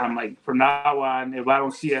I'm like, from now on, if I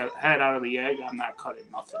don't see a head out of the egg, I'm not cutting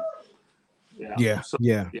nothing. Yeah. So,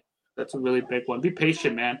 yeah. That's a really big one. Be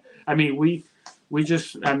patient, man. I mean,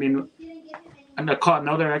 I'm gonna cut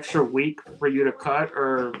another extra week for you to cut,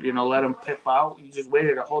 or let them pip out. You just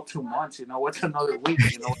waited a whole 2 months. What's another week?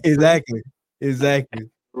 Exactly.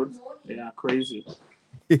 Yeah, crazy.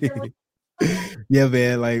 Yeah,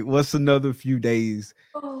 man. Like, what's another few days?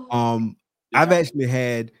 I've actually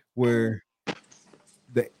had where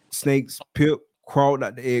the snake's pip crawled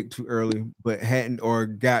out the egg too early, but hadn't or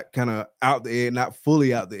got kind of out the egg, not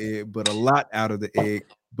fully out the egg, but a lot out of the egg,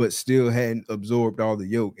 but still hadn't absorbed all the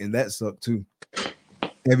yolk, and that sucked too.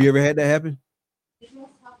 Have you ever had that happen?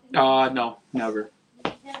 No, never.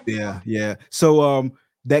 Yeah. So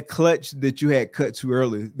that clutch that you had cut too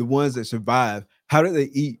early, the ones that survived, how did they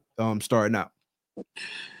eat starting out?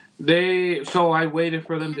 So I waited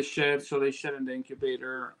for them to shed, so they shed in the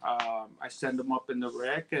incubator. I sent them up in the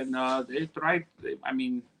rack, and they thrived.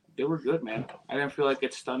 They were good, man. I didn't feel like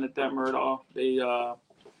it stunned them or at all.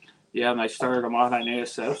 And I started them out on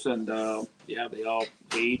ASFs, and they all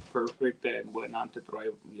ate perfect and went on to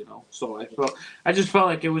thrive. So I just felt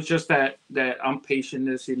like it was just that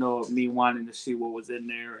impatientness, of me wanting to see what was in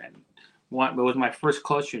there, and it was my first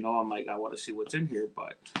clutch. I'm like, I want to see what's in here,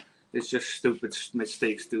 but it's just stupid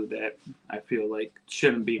mistakes, dude, that I feel like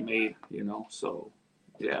shouldn't be made. So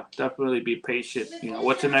yeah, definitely be patient.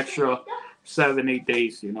 What's an extra 7-8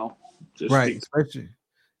 days? Just right, especially.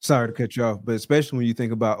 Sorry to cut you off, but especially when you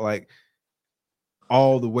think about like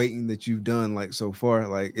all the waiting that you've done like so far,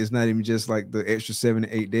 like it's not even just like the extra 7 to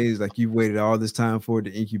 8 days. Like you waited all this time for it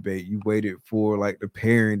to incubate. You waited for like the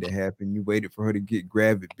pairing to happen. You waited for her to get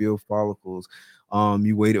gravid, build follicles.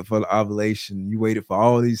 You waited for the ovulation. You waited for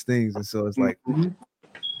all these things, and so it's like,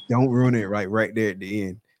 don't ruin it right there at the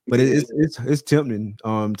end. But Yeah. it's tempting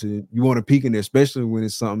to you want to peek in there, especially when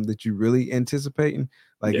it's something that you really anticipating.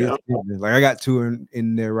 Like Yeah. it's tempting. Like I got two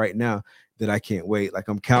in there right now that I can't wait. Like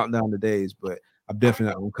I'm counting down the days, but I'm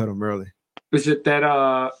definitely not gonna cut them early. Is it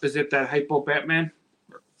that Hypo Batman?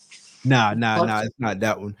 Nah, it's not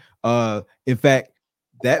that one. In fact,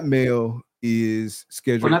 that mail is Or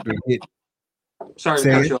scheduled not to hit. sorry to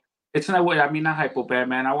Say cut it? you off. It's not what I mean, not Hypo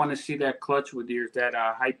Batman. I want to see that clutch with yours, that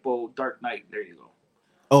Hypo Dark Knight. There you go.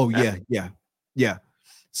 Oh That, yeah.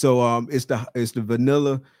 So it's the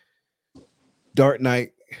vanilla Dark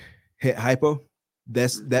Knight hit hypo.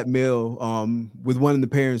 That's that mail. With one of the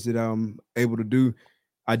parents that I'm able to do,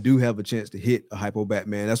 I do have a chance to hit a hypo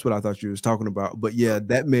Batman. That's what I thought you was talking about. But yeah,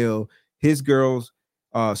 that mail, his girls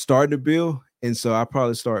starting to build, and so I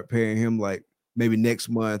probably start paying him like maybe next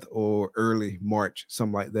month or early March,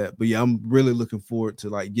 something like that. But yeah, I'm really looking forward to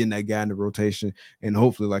like getting that guy in the rotation, and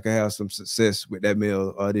hopefully like I have some success with that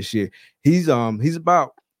mail this year. He's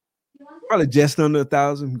about probably just under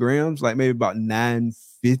 1,000 grams, like maybe about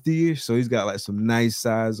 950-ish. So he's got like some nice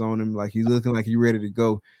size on him. Like he's looking like he's ready to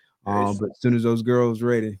go. nice. But as soon as those girls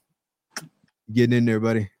ready, getting in there,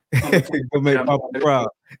 buddy. Go make Yeah, Papa proud.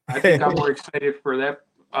 I think I'm more excited for that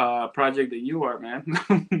project than you are, man.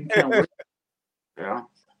 Can't wait. Yeah.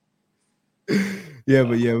 Yeah,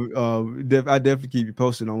 but yeah, I definitely keep you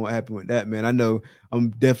posted on what happened with that, man. I know I'm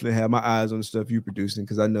definitely have my eyes on the stuff you producing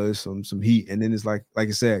because I know it's some heat, and then it's like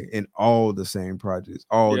I said, in all the same projects,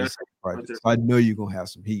 all Yeah. the same projects. So I know you're gonna have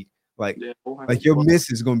some heat, Yeah. like your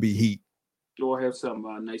miss is gonna be heat We'll have some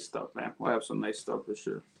nice stuff, man. We'll have some nice stuff for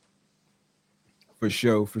sure. for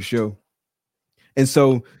sure. And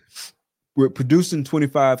so we're producing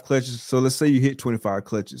 25 clutches. So let's say you hit 25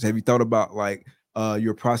 clutches. Have you thought about like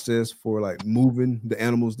your process for like moving the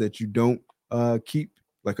animals that you don't keep?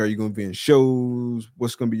 Like, are you going to be in shows?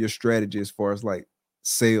 What's going to be your strategy as far as like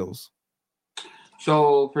sales?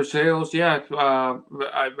 So for sales, yeah,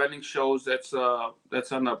 vending shows. That's on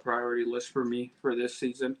the priority list for me for this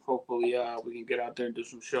season. Hopefully, we can get out there and do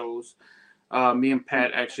some shows. Me and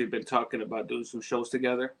Pat actually been talking about doing some shows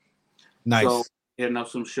together. Nice. So hitting up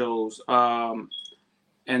some shows.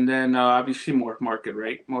 And then obviously Morph Market,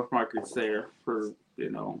 right? Morph Market's there for,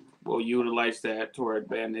 we'll utilize that to our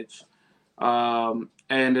advantage.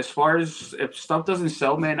 And as far as if stuff doesn't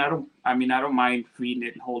sell, man, I don't mind feeding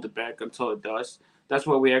it and hold it back until it does. That's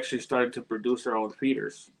why we actually started to produce our own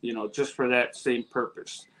feeders, just for that same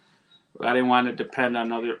purpose. I didn't want to depend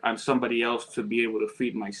on somebody else to be able to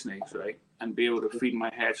feed my snakes, right? And be able to feed my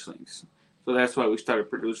hatchlings. So that's why we started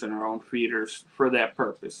producing our own feeders for that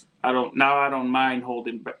purpose. I don't mind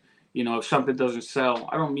holding back. If something doesn't sell,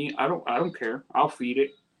 I don't care. I'll feed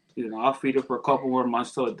it. I'll feed it for a couple more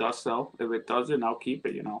months till it does sell. If it doesn't, I'll keep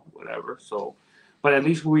it. Whatever. So, but at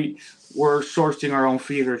least we're sourcing our own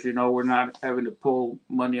feeders. We're not having to pull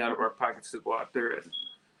money out of our pockets to go out there and.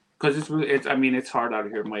 Because it's hard out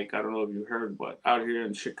here, Mike. I don't know if you heard, but out here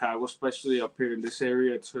in Chicago, especially up here in this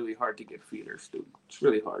area, it's really hard to get feeders, dude. It's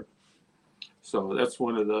really hard. So that's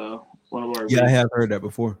one of our. Yeah, I have heard that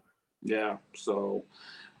before. Yeah. So,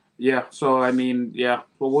 yeah. So yeah.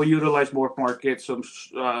 But we'll utilize more market,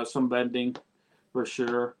 some vending, for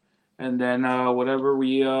sure, and then whatever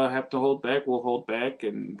we have to hold back, we'll hold back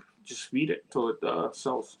and just feed it till it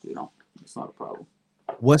sells. It's not a problem.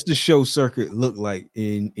 What's the show circuit look like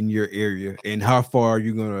in your area, and how far are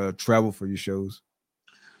you gonna travel for your shows?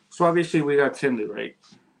 So obviously we got Tinley, right?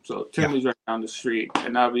 So Tinley's right down the street,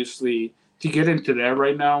 and obviously to get into that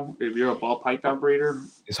right now, if you're a ball python breeder,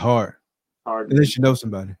 It's hard hard. unless you know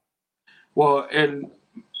somebody. Well, and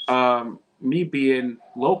me being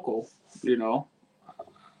local,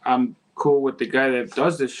 I'm cool with the guy that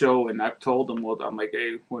does the show, and I've told him, well, I'm like,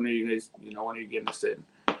 hey, when are you guys, when are you getting this in?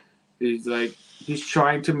 He's like, he's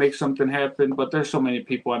trying to make something happen, but there's so many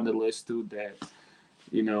people on the list, dude, that,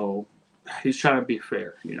 he's trying to be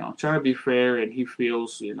fair, and he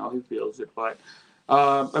feels it. But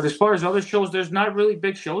as far as other shows, there's not really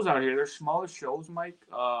big shows out here. There's smaller shows, Mike.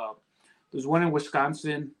 There's one in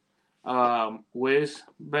Wisconsin. Wiz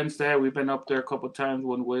bends that. We've been up there a couple of times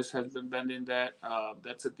when Wiz has been bending that.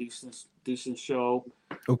 That's a decent show.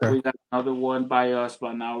 Okay. We got another one by us,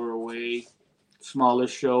 about an hour away. Smaller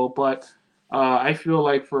show, but I feel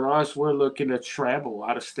like for us, we're looking to travel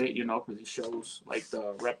out of state, for these shows like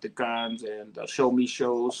the Repticons and the Show Me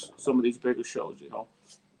shows, some of these bigger shows,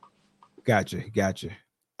 Gotcha.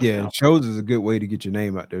 Yeah, shows is a good way to get your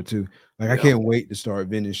name out there too. Like I can't wait to start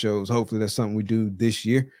vending shows. Hopefully that's something we do this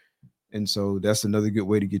year. And so that's another good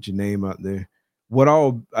way to get your name out there.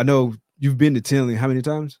 I know you've been to Tinley how many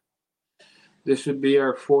times? This would be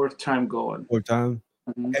our fourth time going. Fourth time?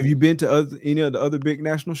 Mhm. Have you been to any of the other big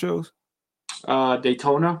national shows?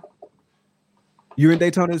 Daytona. You were in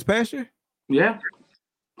Daytona this past year? Yeah,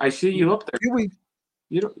 I see you up there. Did we?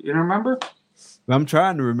 You don't remember? I'm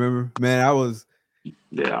trying to remember. Man, I was.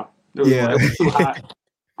 Yeah, Yeah. it was too hot.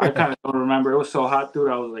 I kind of don't remember. It was so hot, dude.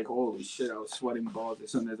 I was like, holy shit! I was sweating balls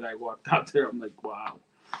as soon as I walked out there. I'm like, wow.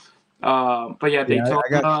 But yeah, Yeah, I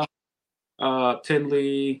got. Daytona,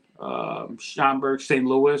 Tinley, Schaumburg, St.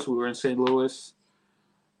 Louis. We were in St. Louis.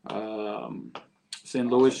 Um, St.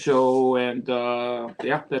 Louis show, and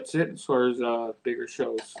yeah, that's it as far as bigger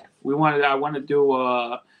shows. I want to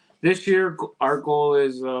do this year. Our goal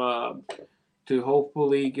is to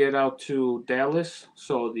hopefully get out to Dallas.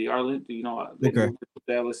 So the Arlington, they Okay. moved to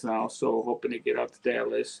Dallas now. So hoping to get out to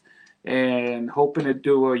Dallas, and hoping to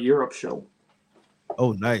do a Europe show.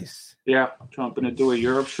 Oh, nice. Yeah, hoping to do a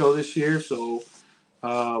Europe show this year. So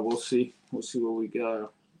we'll see. We'll see what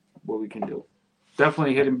we can do.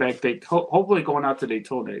 Definitely hitting back. Hopefully going out to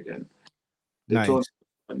Daytona again. Daytona,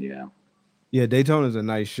 Nice. yeah. Yeah, Daytona's a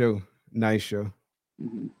nice show. Nice show.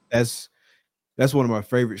 Mm-hmm. That's one of my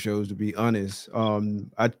favorite shows, to be honest.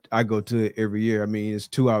 I go to it every year. I mean, it's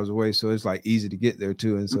 2 hours away, so it's like easy to get there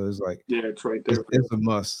too. And so it's like, yeah, it's right there. It's a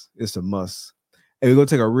must. It's a must. And we're gonna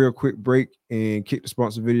take a real quick break and kick the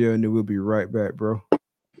sponsor video, and then we'll be right back, bro.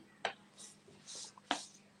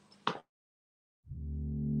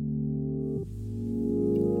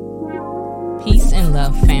 Peace and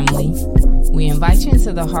love, family. We invite you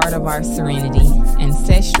into the heart of our serenity,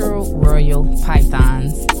 Ancestral Royal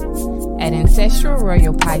Pythons. At Ancestral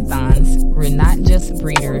Royal Pythons, we're not just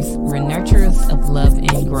breeders, we're nurturers of love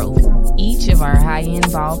and growth. Each of our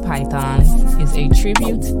high-end ball pythons is a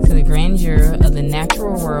tribute to the grandeur of the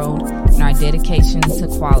natural world and our dedication to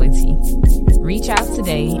quality. Reach out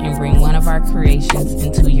today and bring one of our creations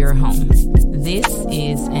into your home. This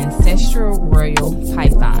is Ancestral Royal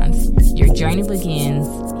Pythons. Your journey begins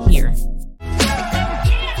here.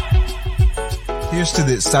 Here's to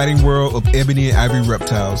the exciting world of ebony and ivory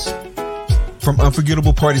reptiles. From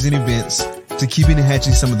unforgettable parties and events to keeping and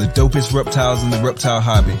hatching some of the dopest reptiles in the reptile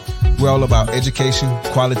hobby, we're all about education,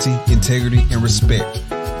 quality, integrity, and respect.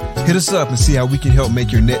 Hit us up and see how we can help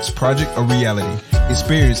make your next project a reality.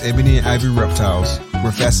 Experience ebony and ivory reptiles,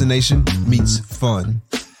 where fascination meets fun.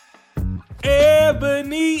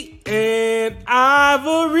 Ebony and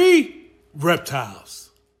ivory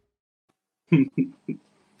reptiles.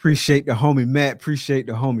 Appreciate the homie Matt. Appreciate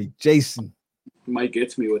the homie Jason. Mike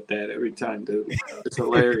gets me with that every time, dude. It's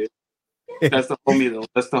hilarious. That's the homie, though.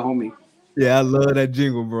 That's the homie. Yeah, I love that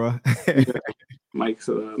jingle, bro. Matt's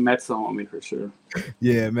the homie for sure.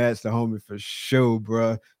 Yeah, Matt's the homie for sure,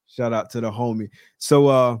 bro. Shout out to the homie.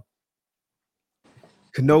 So,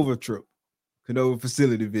 Canova trip, Canova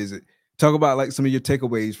facility visit. Talk about like some of your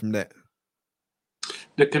takeaways from that.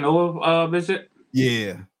 The Canova visit?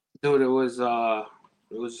 Yeah. Dude, it was like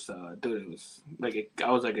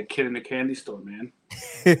I was like a kid in a candy store, man.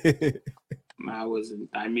 I was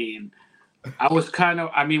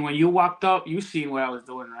when you walked up, you seen what I was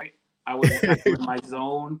doing, right? I was kind of in my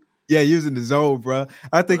zone. Yeah, using the zone, bro.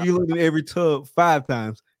 I think you looked in every tub 5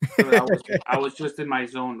 times. I was just in my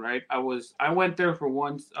zone, right? I went there for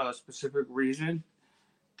one specific reason,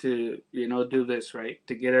 to do this, right?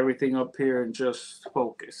 To get everything up here and just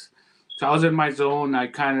focus. So I was in my zone. I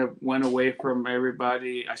kind of went away from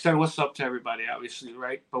everybody. I said what's up to everybody, obviously,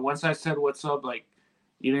 right? But once I said what's up, like,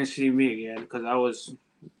 you didn't see me again because I was,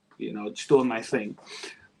 just doing my thing.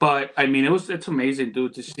 But I mean, it's amazing,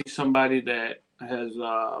 dude, to see somebody that has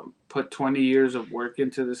put 20 years of work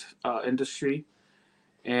into this industry,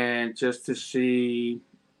 and just to see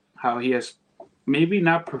how he has maybe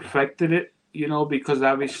not perfected it, because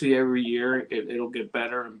obviously every year it'll get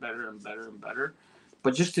better and better and better and better.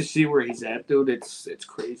 But just to see where he's at, dude, it's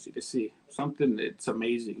crazy to see something. It's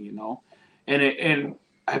amazing, and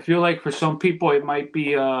I feel like for some people it might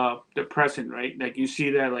be depressing, right? Like you see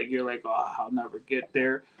that, like you're like, oh, I'll never get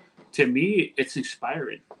there. To me, it's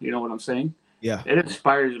inspiring. You know what I'm saying? Yeah, it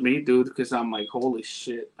inspires me, dude, because I'm like, holy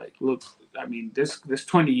shit! Like, look, I mean, this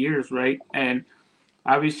 20 years, right? And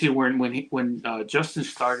obviously, when Justin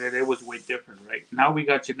started, it was way different, right? Now we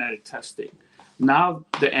got genetic testing. Now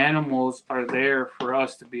the animals are there for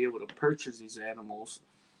us to be able to purchase these animals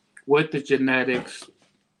with the genetics,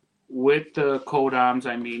 with the codoms.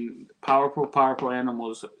 I mean, powerful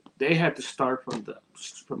animals. They had to start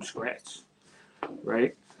from scratch,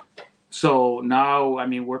 right? So now, I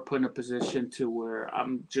mean, we're put in a position to where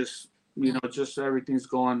I'm just, just everything's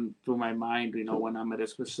going through my mind, when I'm at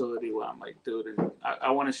this facility where I'm like, dude, and I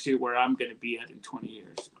want to see where I'm going to be at in 20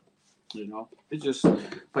 years. It's just,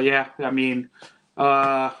 but yeah, I mean,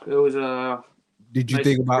 it was a Did you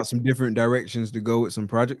think about some different directions to go with some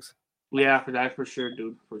projects? Yeah, for that for sure,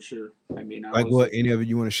 dude, for sure. I mean, I Like was what? Any of it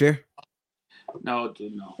you want to share? no,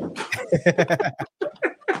 dude, no.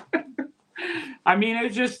 I mean, I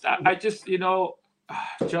just,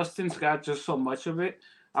 Justin's got just so much of it.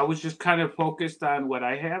 I was just kind of focused on what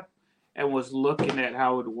I have, and was looking at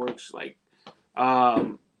how it works. Like,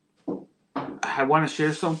 um, I want to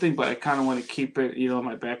share something, but I kind of want to keep it, in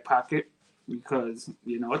my back pocket because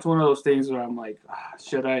it's one of those things where I'm like,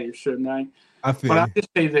 should I or shouldn't I? I feel But I'll you. just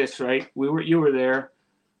say this, right? You were there.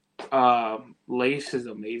 Lace is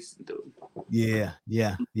amazing, dude. Yeah,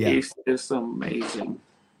 yeah, yeah. Lace is amazing.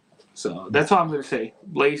 So that's all I'm gonna say.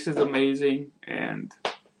 Lace is amazing, and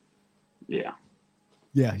yeah.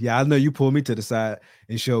 Yeah, yeah. I know you pulled me to the side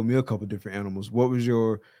and showed me a couple different animals. What was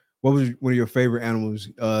one of your favorite animals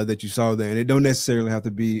that you saw there? And it don't necessarily have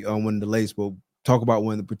to be one of the lace, but talk about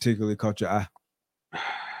one that particularly caught your eye.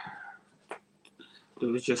 There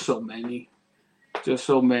was just so many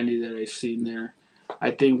that I seen there.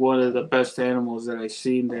 I think one of the best animals that I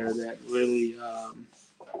seen there that really,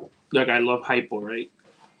 like I love hypo, right?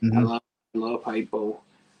 I Mhm. love hypo.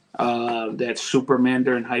 That Super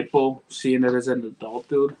Mandarin hypo, seeing it as an adult,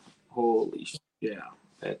 dude. Holy yeah,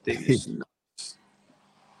 that thing is nuts.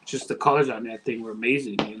 Just the colors on that thing were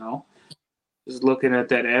amazing. Just looking at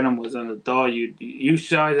that animal as an adult, you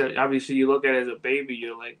saw that. Obviously, you look at it as a baby,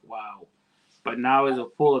 you're like, wow. But now as a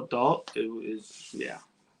full adult, it is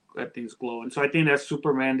that thing's glowing. So I think that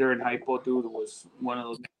Super Mandarin hypo dude was one of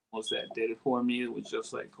those animals that did it for me. It was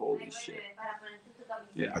just like holy shit.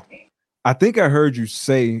 Yeah. I think I heard you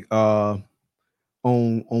say on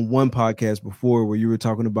one podcast before where you were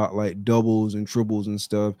talking about like doubles and triples and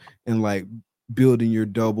stuff and like building your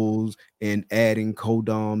doubles and adding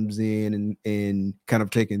codoms in and kind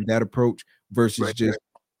of taking that approach versus Right. just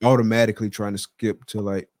automatically trying to skip to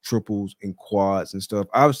like triples and quads and stuff,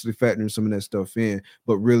 obviously factoring some of that stuff in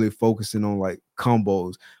but really focusing on like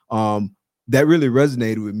combos. That really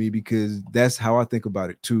resonated with me because that's how I think about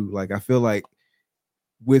it too. Like I feel like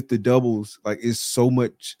with the doubles, like it's so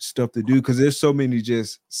much stuff to do because there's so many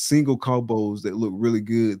just single combos that look really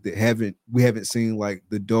good that we haven't seen like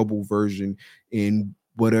the double version in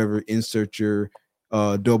whatever insert your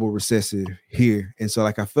double recessive here. And so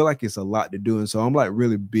like I feel like it's a lot to do. And so I'm like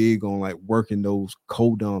really big on like working those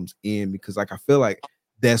codoms in because like I feel like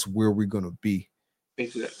that's where we're gonna be.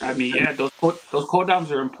 Exactly. I mean, yeah, those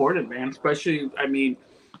cooldowns are important, man. Especially, I mean,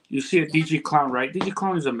 you see a DG Clown, right? DG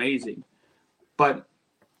Clown is amazing, but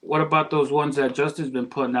what about those ones that Justin's been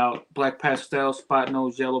putting out? Black Pastel, Spot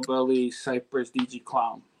Nose, Yellow Belly, Cypress, DG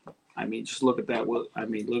Clown. I mean, just look at that. I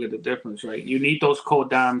mean, look at the difference, right? You need those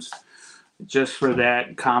cooldowns just for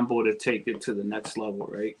that combo to take it to the next level,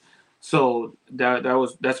 right? So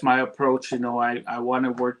that's my approach. I want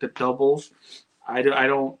to work the doubles. I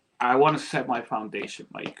don't. I want to set my foundation,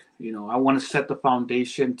 Mike. I want to set the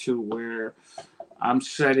foundation to where I'm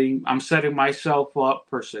setting myself up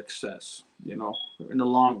for success. In the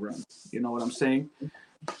long run. You know what I'm saying?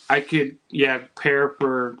 I could pair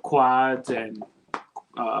for quads and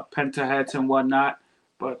pentahets and whatnot,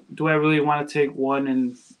 but do I really want to take one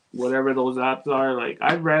and whatever those odds are? Like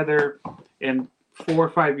I'd rather in 4 or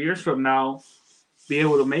 5 years from now be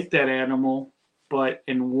able to make that animal, but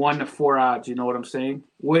in 1 to 4 odds. You know what I'm saying?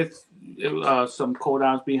 With some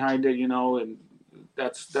codowns behind it, and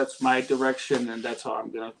that's my direction, and that's how I'm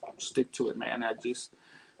gonna stick to it, man.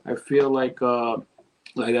 I feel like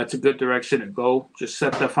that's a good direction to go. Just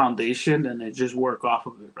set the foundation and then just work off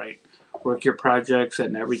of it, right? Work your projects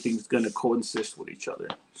and everything's gonna coexist with each other.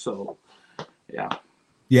 So yeah.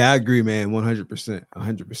 Yeah, I agree, man. 100%.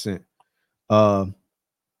 100%. Um,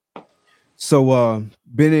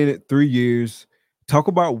 been in it 3 years. Talk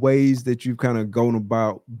about ways that you've kind of gone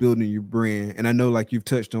about building your brand. And I know like you've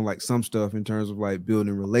touched on like some stuff in terms of like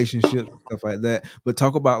building relationships and stuff like that. But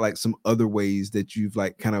talk about like some other ways that you've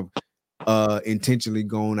like kind of intentionally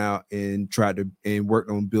gone out and tried to and worked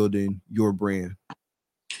on building your brand.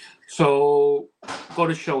 So go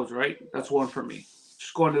to shows, right? That's one for me.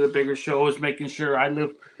 Just going to the bigger shows, making sure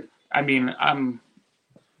I'm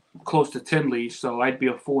close to Tinley, so I'd be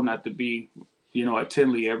a fool not to be, at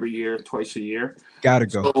Tinley every year, twice a year. Gotta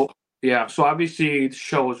go. So yeah, so obviously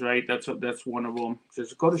shows, right? That's one of them.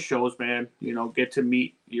 Just go to shows, man. Get to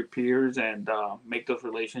meet your peers and make those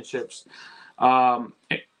relationships. Um,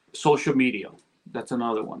 Social media, that's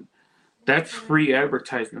another one. That's free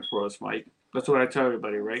advertisement for us, Mike. That's what I tell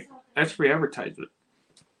everybody, right? That's free advertisement.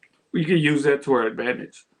 We can use that to our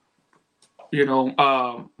advantage.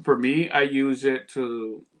 For me, I use it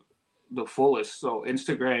to the fullest. So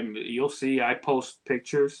Instagram, you'll see I post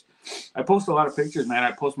pictures. I post a lot of pictures, man.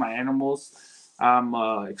 I post my animals. I'm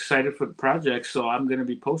excited for the project, so I'm gonna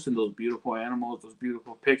be posting those beautiful animals, those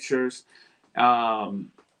beautiful pictures,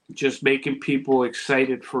 um, just making people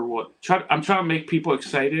excited for I'm trying to make people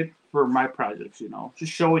excited for my projects.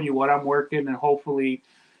 Just showing you what I'm working, and hopefully,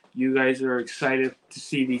 you guys are excited to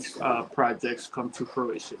see these projects come to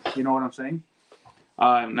fruition. You know what I'm saying?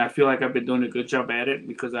 And I feel like I've been doing a good job at it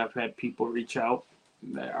because I've had people reach out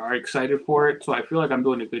that are excited for it. So I feel like I'm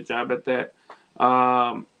doing a good job at that.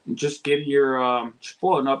 Just getting your just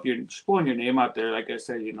pulling your name out there. Like I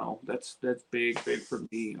said, that's big for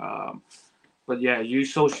me. But yeah,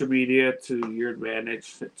 use social media to your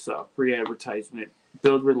advantage. It's free advertisement.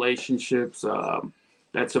 Build relationships.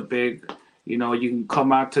 That's a big. You can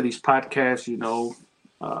come out to these podcasts.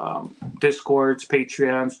 Discords,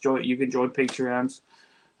 Patreons. You can join Patreons.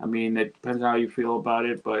 I mean, it depends how you feel about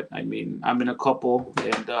it, but I mean, I'm in a couple,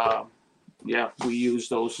 and yeah, we use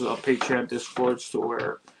those Patreon discords to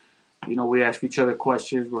where we ask each other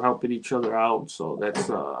questions, we're helping each other out, so that's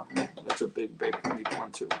a big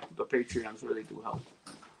one too. The Patreons really do help.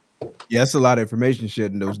 Yeah, that's a lot of information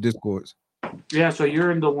shared in those discords. Yeah, so you're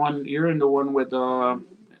in the one with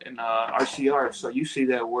in RCR, so you see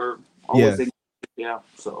that we're always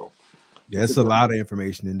so yeah, it's a lot of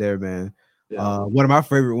information in there, man. yeah. One of my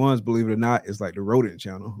favorite ones, believe it or not, is like the rodent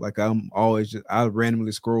channel. Like I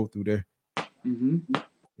randomly scroll through there. Mm-hmm.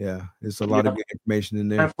 Yeah, it's a lot of good information in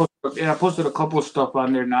there. I posted a couple of stuff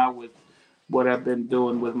on there now with what I've been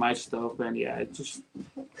doing with my stuff, and yeah, it's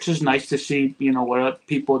just nice to see what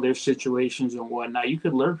people, their situations and whatnot. You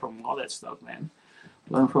could learn from all that stuff, man.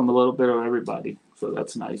 Learn from a little bit of everybody, so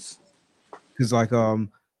that's nice. Because like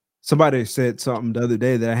somebody said something the other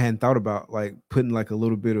day that I hadn't thought about, like putting like a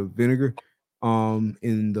little bit of vinegar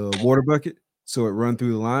in the water bucket so it run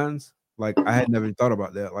through the lines. Like I had never thought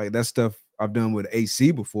about that. Like that stuff I've done with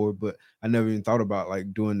AC before, but I never even thought about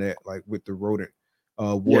like doing that like with the rodent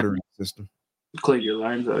watering system. Clean your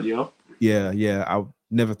lines out, yep. Yeah. I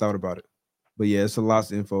never thought about it. But yeah, it's a lot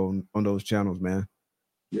of info on those channels, man.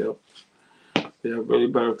 Yep. Yeah, really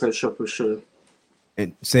beneficial for sure.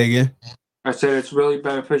 And say again? I said it's really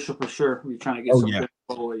beneficial for sure. You're trying to get some info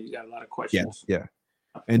or you got a lot of questions. Yeah.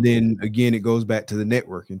 And then again, it goes back to the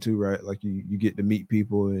networking too, right? Like you get to meet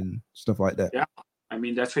people and stuff like that. Yeah. I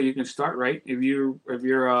mean, that's how you can start, right? If you're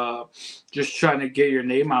just trying to get your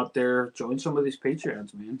name out there, join some of these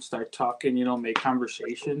Patreons, man. Start talking, make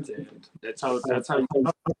conversations, and that's how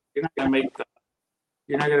you're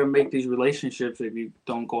not gonna make these relationships if you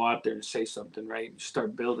don't go out there and say something, right?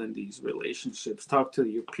 Start building these relationships. Talk to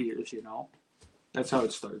your peers, That's how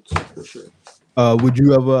it starts for sure. Would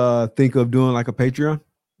you ever think of doing like a Patreon,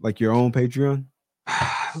 like your own Patreon?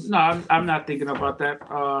 No, I'm not thinking about that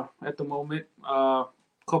at the moment. A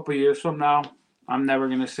couple years from now, I'm never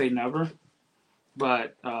gonna say never,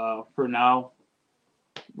 but for now,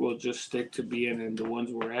 we'll just stick to being in the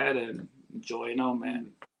ones we're at and enjoying them. And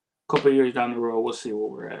a couple years down the road, we'll see where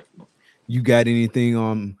we're at. You got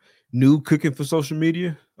anything new cooking for social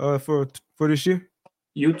media for this year?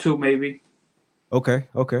 YouTube, maybe. Okay.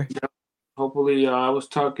 Yeah. Hopefully, I was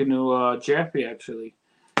talking to Jeffy actually.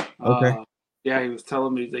 Okay. Yeah, he was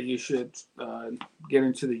telling me that you should get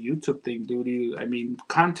into the YouTube thing, dude. I mean,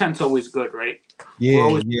 content's always good, right?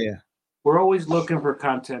 Yeah. We're always looking for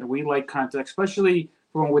content. We like content, especially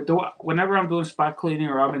whenever I'm doing spot cleaning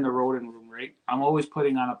or I'm in the rodent room, right? I'm always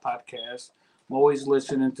putting on a podcast. I'm always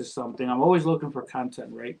listening to something. I'm always looking for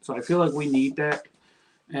content, right? So I feel like we need that.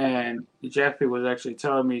 And Jeffrey was actually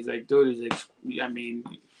telling me, he's like, dude, I mean,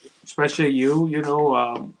 especially you,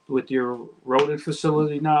 with your rodent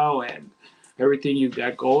facility now and everything you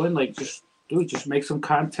got going, like just make some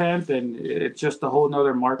content, and it's just a whole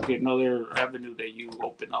nother market, another avenue that you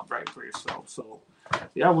open up right for yourself. So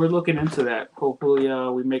yeah, we're looking into that. Hopefully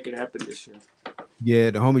we make it happen this year.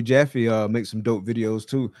 Yeah, the homie Jeffy makes some dope videos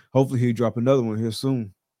too. Hopefully he'll drop another one here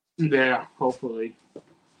soon. Yeah, hopefully.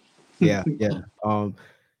 Yeah.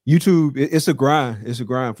 YouTube, it's a grind. It's a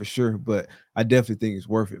grind for sure, but I definitely think it's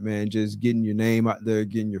worth it, man. Just getting your name out there,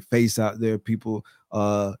 getting your face out there. People,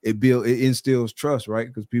 it instills trust, right?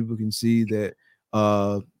 Because people can see that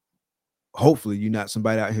hopefully you're not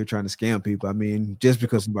somebody out here trying to scam people. I mean, just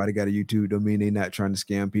because somebody got a YouTube don't mean they're not trying to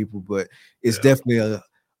scam people, but it's definitely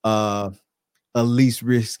a least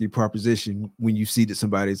risky proposition when you see that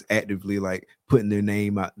somebody's actively like putting their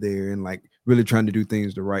name out there and like really trying to do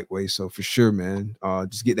things the right way. So for sure, man,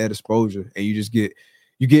 just get that exposure, and you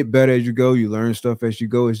get better as you go. You learn stuff as you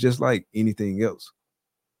go. It's just like anything else.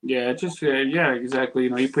 Yeah, exactly.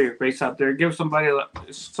 You put your face out there, give somebody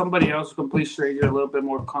else, a complete stranger, a little bit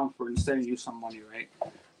more comfort instead of you some money, right?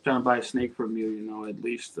 Trying to buy a snake from you, at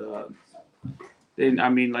least And I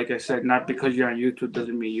mean, like I said, not because you're on YouTube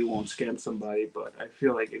doesn't mean you won't scam somebody, but I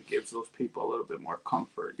feel like it gives those people a little bit more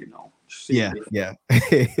comfort, seeing Yeah, your. yeah.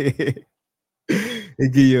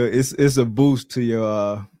 It give you it's a boost to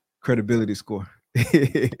your credibility score.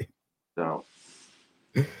 So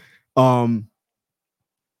um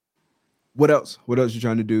what else? What else you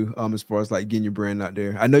trying to do as far as like getting your brand out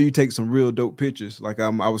there? I know you take some real dope pictures. Like I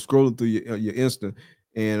was scrolling through your Insta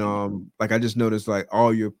and like I just noticed like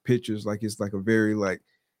all your pictures like it's like a very like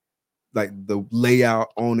the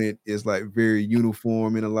layout on it is like very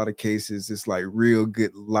uniform in a lot of cases. It's like real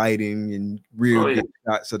good lighting and real oh yeah. good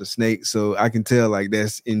shots of the snake. So I can tell like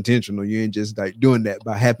that's intentional. You ain't just like doing that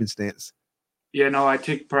by happenstance. Yeah, no, I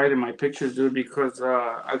take pride in my pictures, dude, because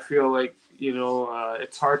I feel like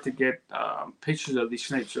it's hard to get pictures of these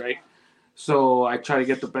snakes, right? So I try to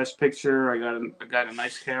get the best picture. I got a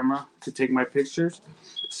nice camera to take my pictures.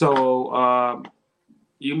 So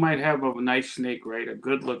you might have a nice snake, right? A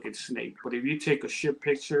good looking snake. But if you take a shit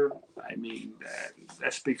picture, I mean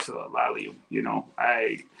that speaks a lot of you.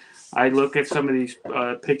 I look at some of these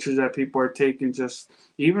pictures that people are taking, just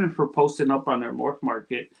even for posting up on their morph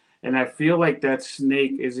market, and I feel like that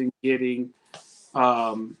snake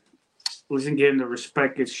um, isn't getting the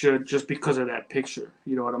respect it should just because of that picture.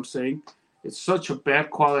 You know what I'm saying? It's such a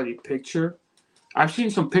bad quality picture. I've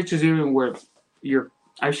seen some pictures even where you're.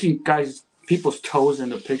 I've seen guys people's toes in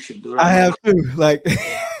the picture, dude. I I'm like, have too. Like,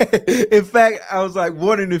 in fact, I was like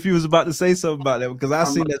wondering if you was about to say something about that because I I'm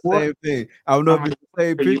seen like, that what? same thing. I don't know I'm if like, it's the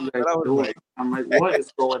same what are picture, you guys but I was doing? like, I'm like, what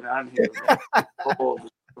is going on here, man? Holy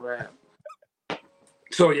crap!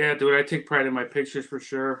 So yeah, dude, I take pride in my pictures for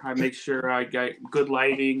sure. I make sure I got good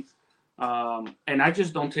lighting, and I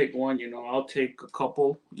just don't take one. I'll take a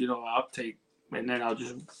couple. And then I'll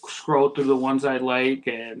just scroll through the ones I like,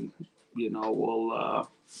 and we'll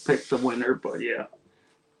pick the winner. But yeah,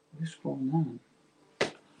 what's going on?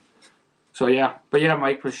 So yeah, but yeah,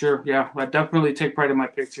 Mike, for sure. Yeah, I definitely take pride in my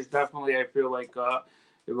pictures. Definitely, I feel like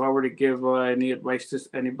if I were to give any advice to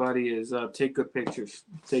anybody, is take good pictures.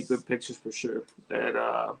 Take good pictures for sure.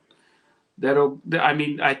 I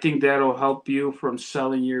mean, I think that'll help you from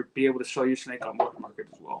be able to sell your snake on market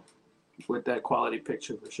as well with that quality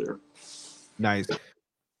picture for sure. nice.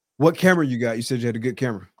 What camera you got? You said you had a good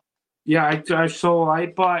camera. Yeah, I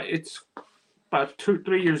bought it's about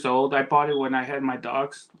 3 years old. I bought it when I had my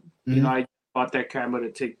dogs. Mhm. I bought that camera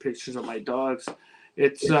to take pictures of my dogs.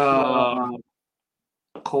 It's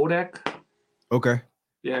Kodak. Okay.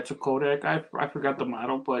 Yeah, it's a Kodak. I forgot the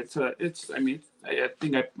model, but it's. I mean, I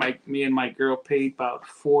think me and my girl paid about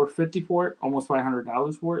 $450 for it, almost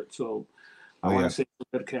 $500 for it. So I Oh want yeah. to say it's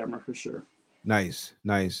a good camera for sure. Nice,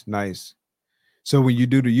 nice, nice. So when you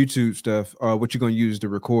do the YouTube stuff, what you gonna use to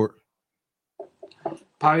record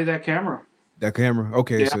Probably that camera. that camera?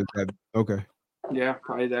 Okay, Yeah, so that okay. yeah,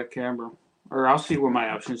 probably that camera. Or I'll see what my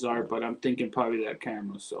options are, but I'm thinking probably that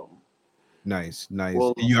camera. So Nice, nice.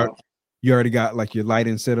 we'll You already got like your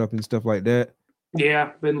lighting set up and stuff like that.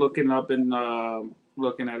 yeah, been looking up and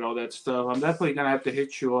looking at all that stuff. I'm definitely gonna have to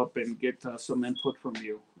hit you up and get some input from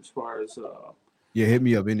you as far as Yeah, hit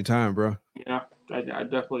me up anytime, bro. yeah. I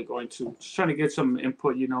definitely going to just trying to get some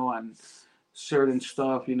input, on certain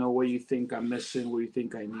stuff. What you think I'm missing, what you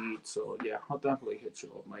think I need. So yeah, I'll definitely hit you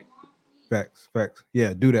up, Mike. Facts, facts.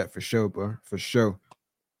 Yeah, do that for sure, bro. For sure.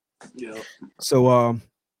 Yeah. So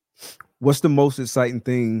what's the most exciting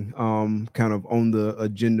thing kind of on the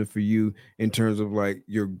agenda for you in terms of like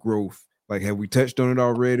your growth? Like have we touched on it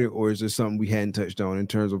already, or is there something we hadn't touched on in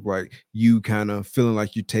terms of like you kind of feeling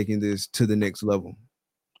like you're taking this to the next level?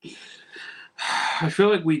 I feel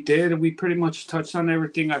like we did. We pretty much touched on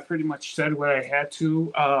everything. I pretty much said what I had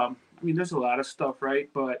to. I mean, there's a lot of stuff, right?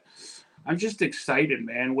 But I'm just excited,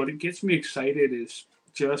 man. What it gets me excited is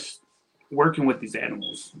just working with these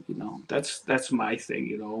animals. That's my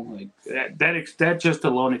thing. Like that just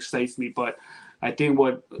alone excites me. But I think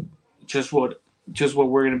just what just what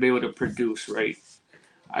we're gonna be able to produce, right?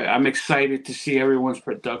 I'm excited to see everyone's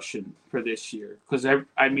production for this year because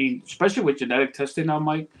I mean, especially with genetic testing now,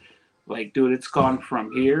 Mike. Like, dude, it's gone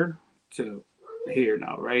from here to here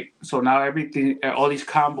now, right? So now all these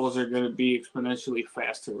combos are going to be exponentially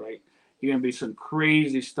faster, right? You're going to be some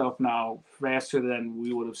crazy stuff now, faster than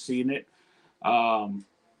we would have seen it. Um,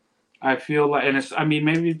 I feel like, and I mean,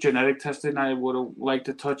 maybe genetic testing I would have liked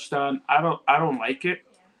to touch on. I don't like it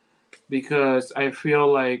because I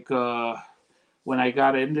feel like when I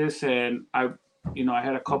got in this and I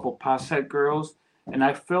had a couple past head girls, and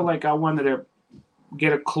I feel like I wanted to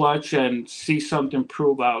get a clutch and see something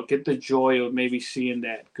prove out. Get the joy of maybe seeing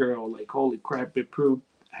that girl, like, holy crap, it proved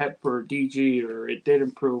Het per DG or it did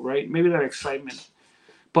improve, right? Maybe that excitement.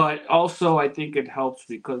 But also, I think it helps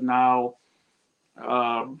because now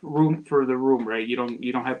room for the room, right? You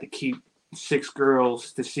don't have to keep six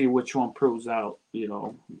girls to see which one proves out.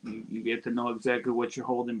 You get to know exactly what you're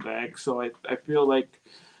holding back. So I feel like,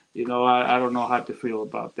 I don't know how to feel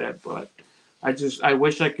about that, but I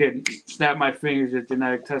wish I could snap my fingers at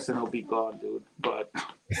genetic testing, it'll be gone, dude. But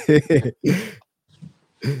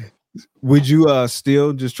Would you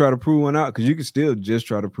still just try to prove one out? Because you can still just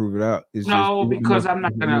try to prove it out. It's just no, the because most I'm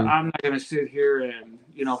not efficient gonna way. I'm not gonna sit here and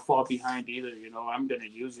fall behind either. I'm gonna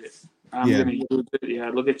use it. I'm Yeah, gonna use it. Yeah,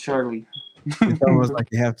 look at Charlie. it's almost like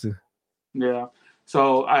you have to. Yeah.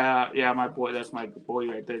 So yeah, my boy, that's my boy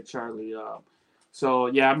right there, Charlie. So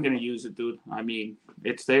yeah, I'm gonna use it, dude. I mean,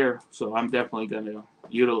 it's there, so I'm definitely gonna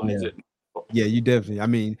utilize Yeah, it. yeah, you definitely. I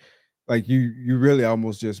mean, like you really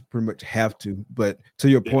almost just pretty much have to. But to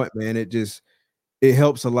your Yeah. point, man, it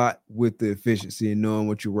helps a lot with the efficiency and knowing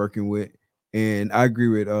what you're working with. And I agree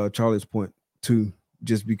with Charlie's point too,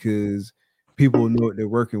 just because people know what they're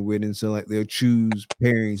working with, and so like they'll choose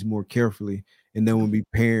pairings more carefully, and then will be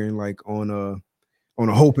pairing like on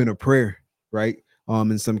a hope and a prayer, right?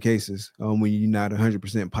 In some cases, when you're not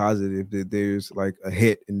 100% positive that there's like a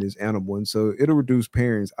hit in this animal, and so it'll reduce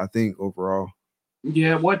pairings, I think, overall.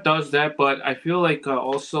 Yeah, what does that? But I feel like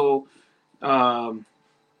also um,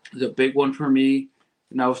 the big one for me,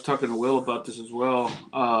 and I was talking to Will about this as well.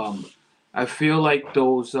 I feel like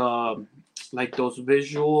those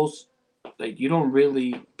visuals, like you don't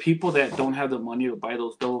really people that don't have the money to buy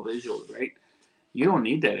those double visuals, right? You don't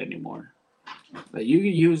need that anymore. Like you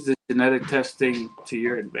can use the genetic testing to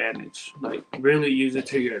your advantage. Like really use it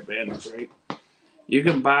to your advantage, right? You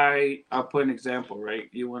can buy. I'll put an example, right?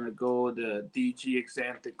 You want to go the DG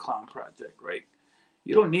Xanthic Clown Project, right?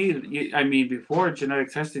 You don't need. I mean, before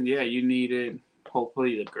genetic testing, yeah, you needed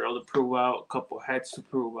hopefully the girl to prove out, a couple heads to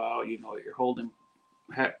prove out. You're holding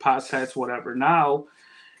pos heads, whatever. Now,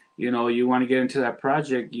 you want to get into that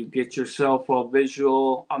project. You get yourself a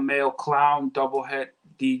visual, a male clown, double head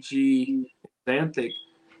DG Xanthic,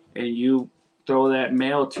 and you throw that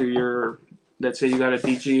male to your. Let's say you got a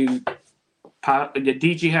DG, the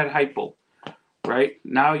DG had hypo, right?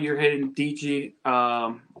 Now you're hitting DG.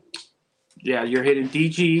 Yeah, you're hitting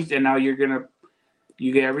DGs, and now you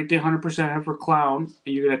get everything 100% for clown,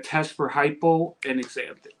 and you're gonna test for hypo and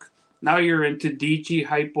exanthic. Now you're into DG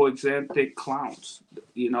hypo exanthic clowns,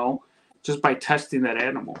 you know, just by testing that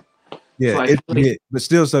animal. So Yeah, I if feel you like, hit, but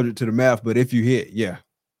still subject to the math. But if you hit, yeah,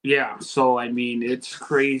 yeah. So I mean, it's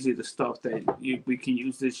crazy the stuff that we can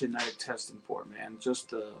use this genetic testing for, man.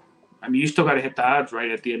 I mean, you still got to hit the odds right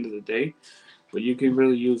at the end of the day, but you can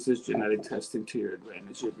really use this genetic testing to your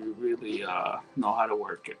advantage if you really know how to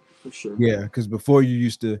work it for sure. yeah. Because before you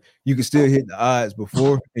could still hit the odds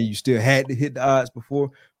before, and you still had to hit the odds before,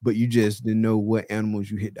 but you just didn't know what animals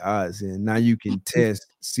you hit the odds in. Now you can test,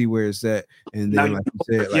 see where it's at, and Now then you like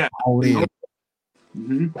you know, said, like yeah, all you know. in.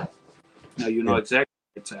 hmm Now you know Yeah, exactly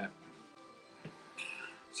where it's at.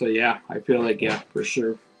 So yeah, I feel like yeah, for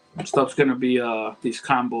sure. Stuff's gonna be these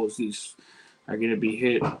combos, these are gonna be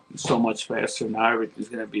hit so much faster. Now everything's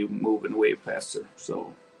gonna be moving way faster.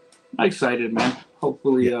 So I'm excited, man. yeah,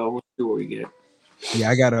 Hopefully we'll see what we get. yeah.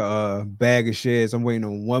 I got a bag of sheds. I'm waiting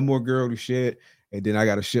on one more girl to shed, and then I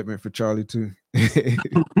got a shipment for Charlie too.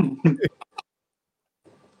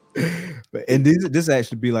 But and this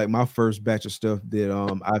actually be like my first batch of stuff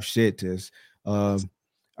that I've shed test. Um,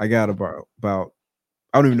 I got about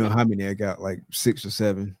I don't even know how many I got, like 6 or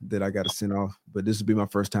 7 that I got to send off. But this will be my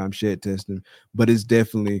first time shed testing. But it's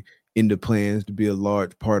definitely in the plans to be a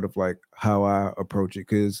large part of like how I approach it.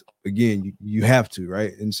 Because again, you have to,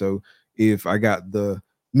 right? And so if I got the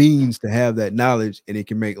means to have that knowledge and it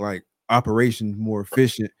can make like operations more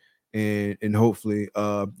efficient and hopefully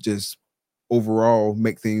just overall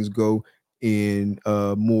make things go in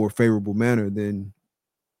a more favorable manner, then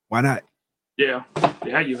why not? Yeah,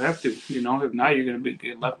 yeah, you have to. If not, you're gonna be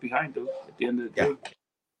get left behind, dude. At the end of the Yeah, day.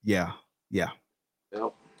 yeah, yeah.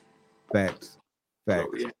 Yep. Facts. So Facts.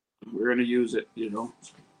 yeah, we're gonna use it.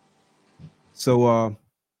 So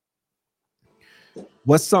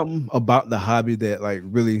what's something about the hobby that like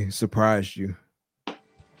really surprised you?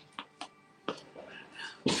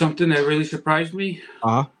 Something that really surprised me.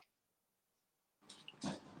 Uh-huh.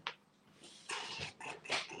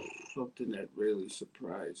 Something that really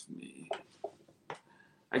surprised me.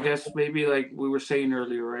 I guess maybe like we were saying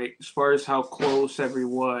earlier, right? As far as how close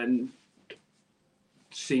everyone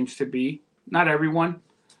seems to be, not everyone,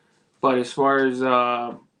 but as far as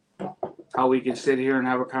how we can sit here and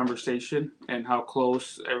have a conversation and how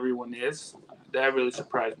close everyone is, that really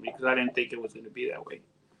surprised me because I didn't think it was going to be that way.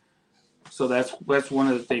 So that's one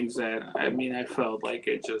of the things that I felt like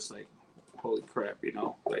it just like holy crap,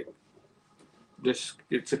 like this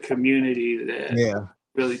it's a community that Yeah.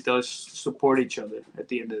 really does support each other at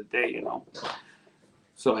the end of the day.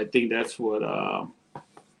 So I think that's what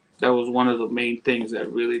that was one of the main things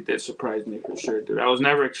that really did surprise me for sure, dude. I was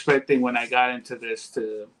never expecting when I got into this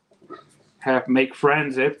to have make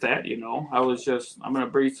friends, if that. I was just I'm gonna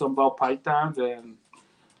breed some ball pythons and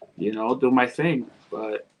do my thing.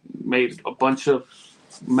 But made a bunch of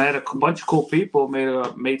met a bunch of cool people,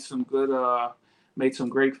 made some good made some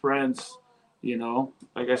great friends.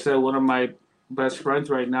 Like I said, one of my best friends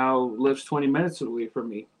right now lives 20 minutes away from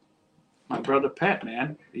me. My brother Pat,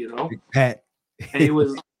 man. Big Pat. And he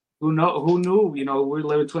was who knew, we're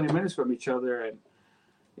living 20 minutes from each other, and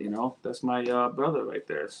that's my brother right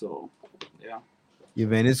there. So yeah. Yeah,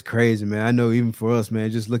 man, it's crazy, man. I know even for us,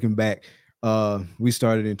 man, just looking back, we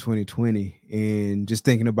started in 2020 and just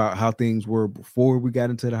thinking about how things were before we got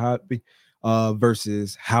into the hobby,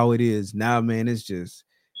 versus how it is now, man, it's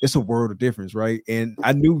a world of difference, right? And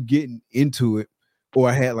I knew getting into it, or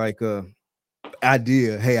I had like a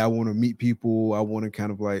idea, hey, I want to meet people, I want to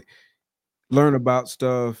kind of like learn about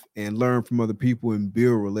stuff and learn from other people and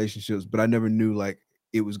build relationships, but I never knew like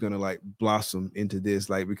it was gonna like blossom into this,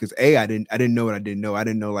 like because I didn't know what I didn't know. I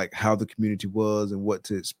didn't know like how the community was and what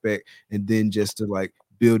to expect, and then just to like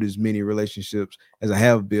build as many relationships as I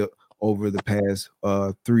have built over the past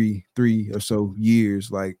three or so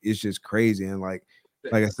years. Like it's just crazy. And like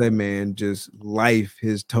I said, man, just life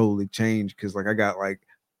has totally changed because like I got like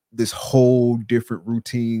this whole different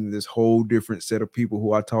routine, this whole different set of people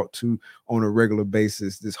who I talk to on a regular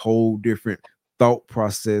basis, this whole different thought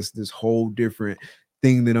process, this whole different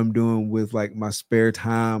thing that I'm doing with like my spare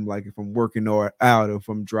time, like if I'm working or out, or if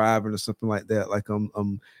I'm driving or something like that, like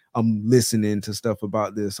I'm listening to stuff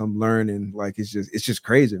about this, I'm learning. Like it's just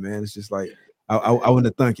crazy, man. It's just like I wouldn't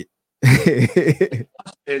have thunk it.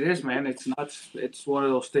 It is, man. It's nuts. It's one of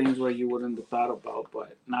those things where you wouldn't have thought about,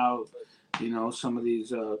 but now, some of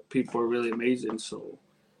these people are really amazing. So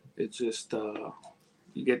it's just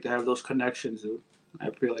you get to have those connections, dude. I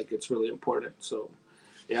feel like it's really important. So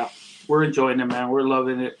yeah, we're enjoying it, man. We're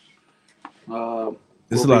loving it. It's We'll a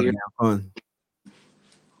be lot of here. damn fun.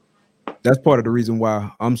 That's part of the reason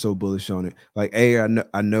why I'm so bullish on it. Like, I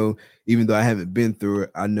know, even though I haven't been through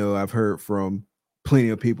it, I know I've heard from plenty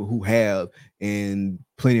of people who have, and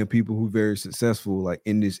plenty of people who very successful, like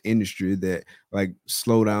in this industry, that like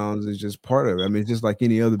slowdowns is just part of it. I mean, it's just like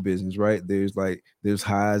any other business, right? There's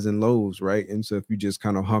highs and lows, right? And so if you just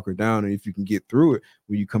kind of hunker down and if you can get through it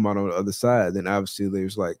when you come out on the other side, then obviously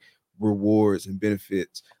there's like rewards and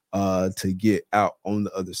benefits to get out on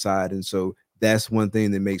the other side. And so that's one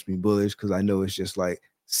thing that makes me bullish, because I know it's just like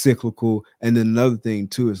cyclical. And then another thing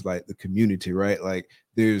too is like the community, right? Like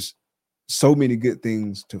there's so many good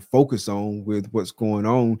things to focus on with what's going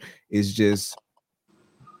on. Is just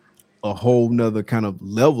a whole nother kind of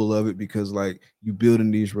level of it, because like you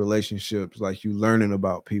building these relationships, like you learning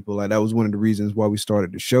about people. Like that was one of the reasons why we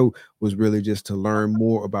started the show, was really just to learn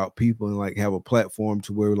more about people and like have a platform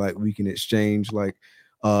to where like we can exchange like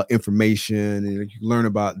information, and like, you learn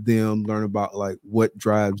about them, learn about like what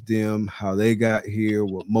drives them, how they got here,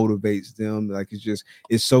 what motivates them. Like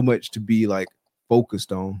it's so much to be like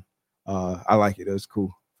focused on. I like it. That's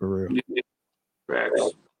cool for real. Yeah,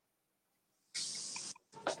 facts.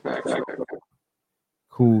 Facts.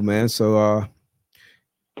 Cool, man. So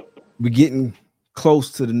we're getting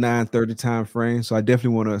close to the 9:30 time frame, so I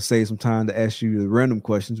definitely want to save some time to ask you the random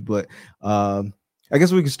questions. But I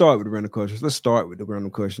guess we can start with the random questions. Let's start with the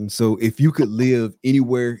random questions. So if you could live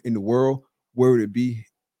anywhere in the world, where would it be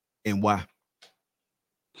and why?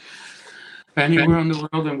 Anywhere in the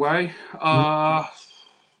world, and why?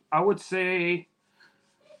 I would say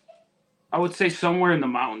somewhere in the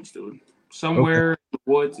mountains, dude. Okay. Somewhere in the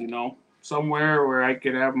woods, somewhere where I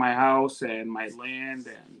could have my house and my land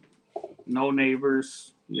and no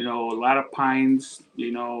neighbors, a lot of pines,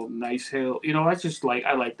 nice hill.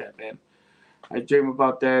 I like that, man. I dream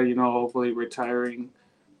about that, hopefully retiring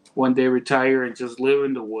one day, retire and just live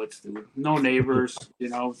in the woods, dude. No neighbors,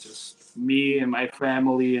 just me and my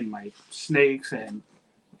family and my snakes, and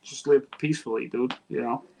just live peacefully, dude.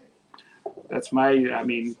 That's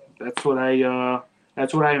that's what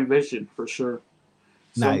I envision for sure.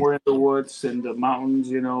 Nice. Somewhere in the woods and the mountains,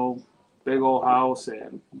 big old house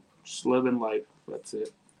and just living life. That's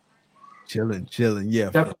it. Chilling. Yeah.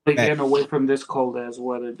 Definitely getting away from this cold ass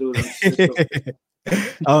weather, dude.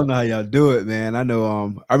 I don't know how y'all do it, man. I know.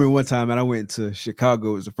 I remember one time, and I went to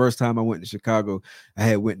Chicago. It was the first time I went to Chicago. I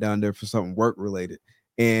had went down there for something work related,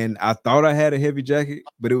 And I thought I had a heavy jacket,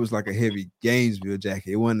 but it was like a heavy Gainesville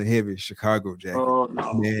jacket. It wasn't a heavy Chicago jacket. Oh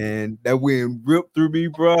no, man, that wind ripped through me,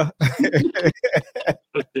 bro.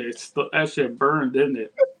 that shit burned, didn't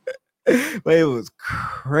it? But it was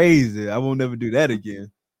crazy. I won't never do that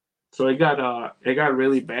again. So it got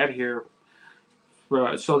really bad here.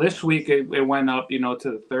 So this week it went up, to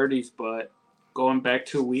the 30s, but going back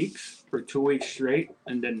 2 weeks for 2 weeks straight,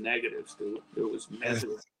 and then negatives, dude. It was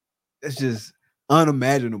miserable. It's just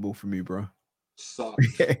unimaginable for me, bro. Sucked.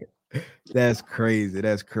 That's crazy.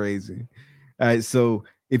 That's crazy. All right. So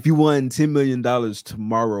if you won $10 million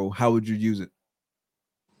tomorrow, how would you use it?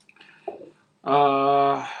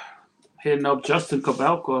 Hitting up Justin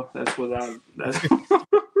Kabelka. That's what that's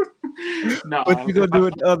no. What you gonna do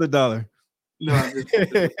with the other dollar? No, I'm just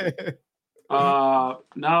if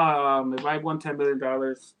I won $10 million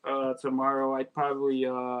tomorrow, I'd probably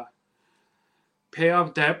pay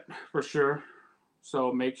off debt for sure.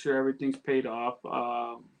 So make sure everything's paid off.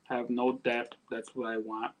 Have no debt. That's what I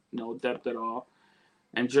want. No debt at all.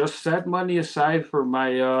 And just set money aside for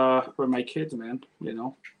my kids, man.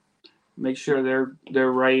 Make sure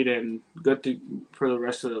they're right and good for the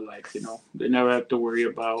rest of their life. They never have to worry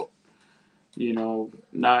about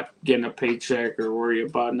not getting a paycheck or worry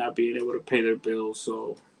about not being able to pay their bills.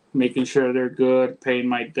 So making sure they're good, paying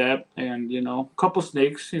my debt, and a couple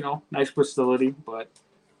snakes. Nice facility, but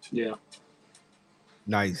yeah.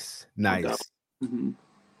 Nice. Mm-hmm.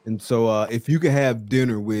 And so, if you could have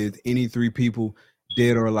dinner with any three people,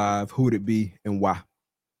 dead or alive, who would it be and why?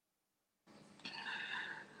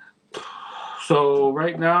 So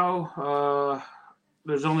right now,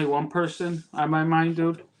 there's only one person on my mind,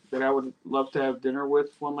 dude, that I would love to have dinner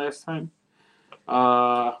with one last time.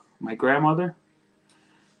 My grandmother.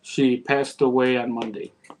 She passed away on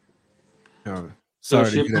Monday. Oh, sorry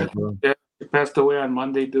to hear that, bro. Yeah, she passed away on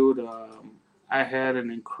Monday, dude. I had an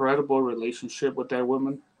incredible relationship with that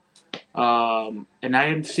woman. And I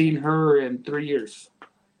hadn't seen her in 3 years.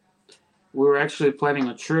 We were actually planning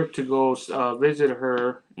a trip to go visit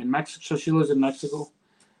her in Mexico. So she lives in Mexico.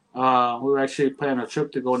 We were actually planning a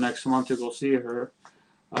trip to go next month to go see her.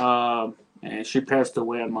 And she passed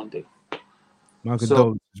away on Monday. My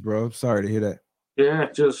condolences, bro. Sorry to hear that. Yeah,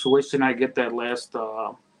 just wishing I get that last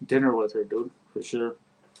dinner with her, dude, for sure.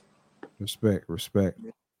 Respect.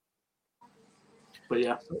 But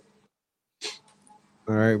yeah.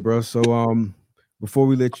 All right, bro. So before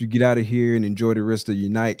we let you get out of here and enjoy the rest of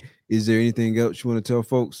your night, is there anything else you want to tell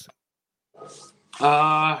folks?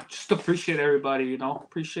 Just appreciate everybody,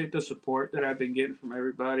 appreciate the support that I've been getting from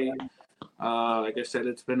everybody. Like I said,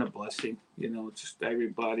 it's been a blessing, just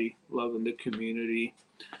everybody loving the community.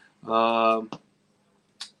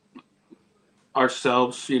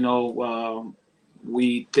 Ourselves,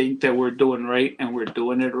 we think that we're doing right and we're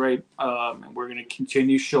doing it right. And we're going to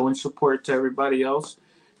continue showing support to everybody else.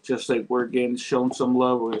 Just like we're getting shown some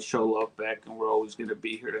love, we're going to show love back, and we're always going to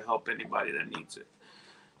be here to help anybody that needs it.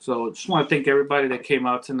 So just want to thank everybody that came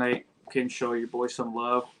out tonight, can show your boy some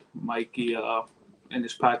love. Mikey in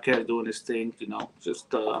this podcast doing his thing, just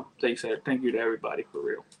thank you to everybody for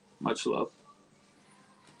real. Much love.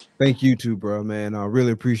 Thank you too, bro, man. I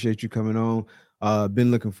really appreciate you coming on. Been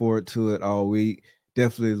looking forward to it all week.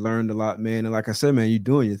 Definitely learned a lot, man. And like I said, man, you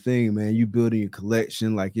doing your thing, man. You building your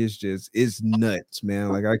collection. Like it's nuts, man.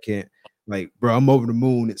 Like I can't, bro, I'm over the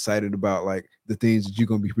moon excited about like the things that you're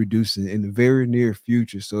gonna be producing in the very near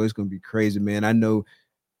future. So it's gonna be crazy, man. I know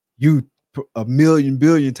you a million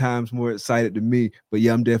billion times more excited than me, but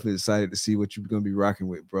yeah, I'm definitely excited to see what you're gonna be rocking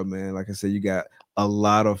with, bro, man. Like I said, you got a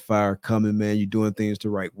lot of fire coming, man. You're doing things the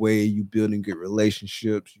right way. You building good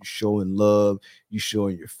relationships. You showing love. You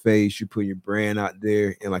showing your face. You putting your brand out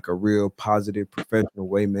there in like a real positive, professional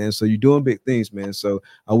way, man. So you're doing big things, man. So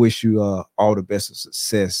I wish you all the best of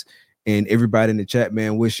success. And everybody in the chat,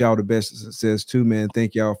 man, wish y'all the best of success too, man.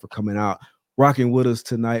 Thank y'all for coming out, rocking with us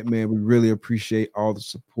tonight, man. We really appreciate all the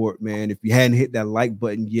support, man. If you hadn't hit that like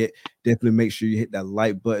button yet, definitely make sure you hit that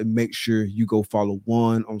like button. Make sure you go follow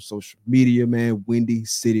Juan on social media, man. Windy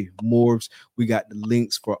City Morphs. We got the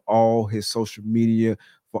links for all his social media,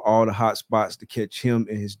 for all the hot spots to catch him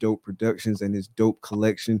and his dope productions and his dope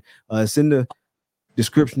collection. It's in the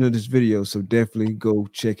description of this video, so definitely go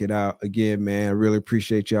check it out. Again, man, I really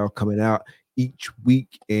appreciate y'all coming out each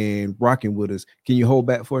week and rocking with us. Can you hold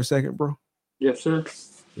back for a second, bro? Yes, sir.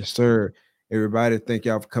 Yes, sir. Everybody, thank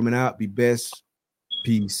y'all for coming out. Be best.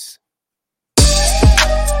 Peace.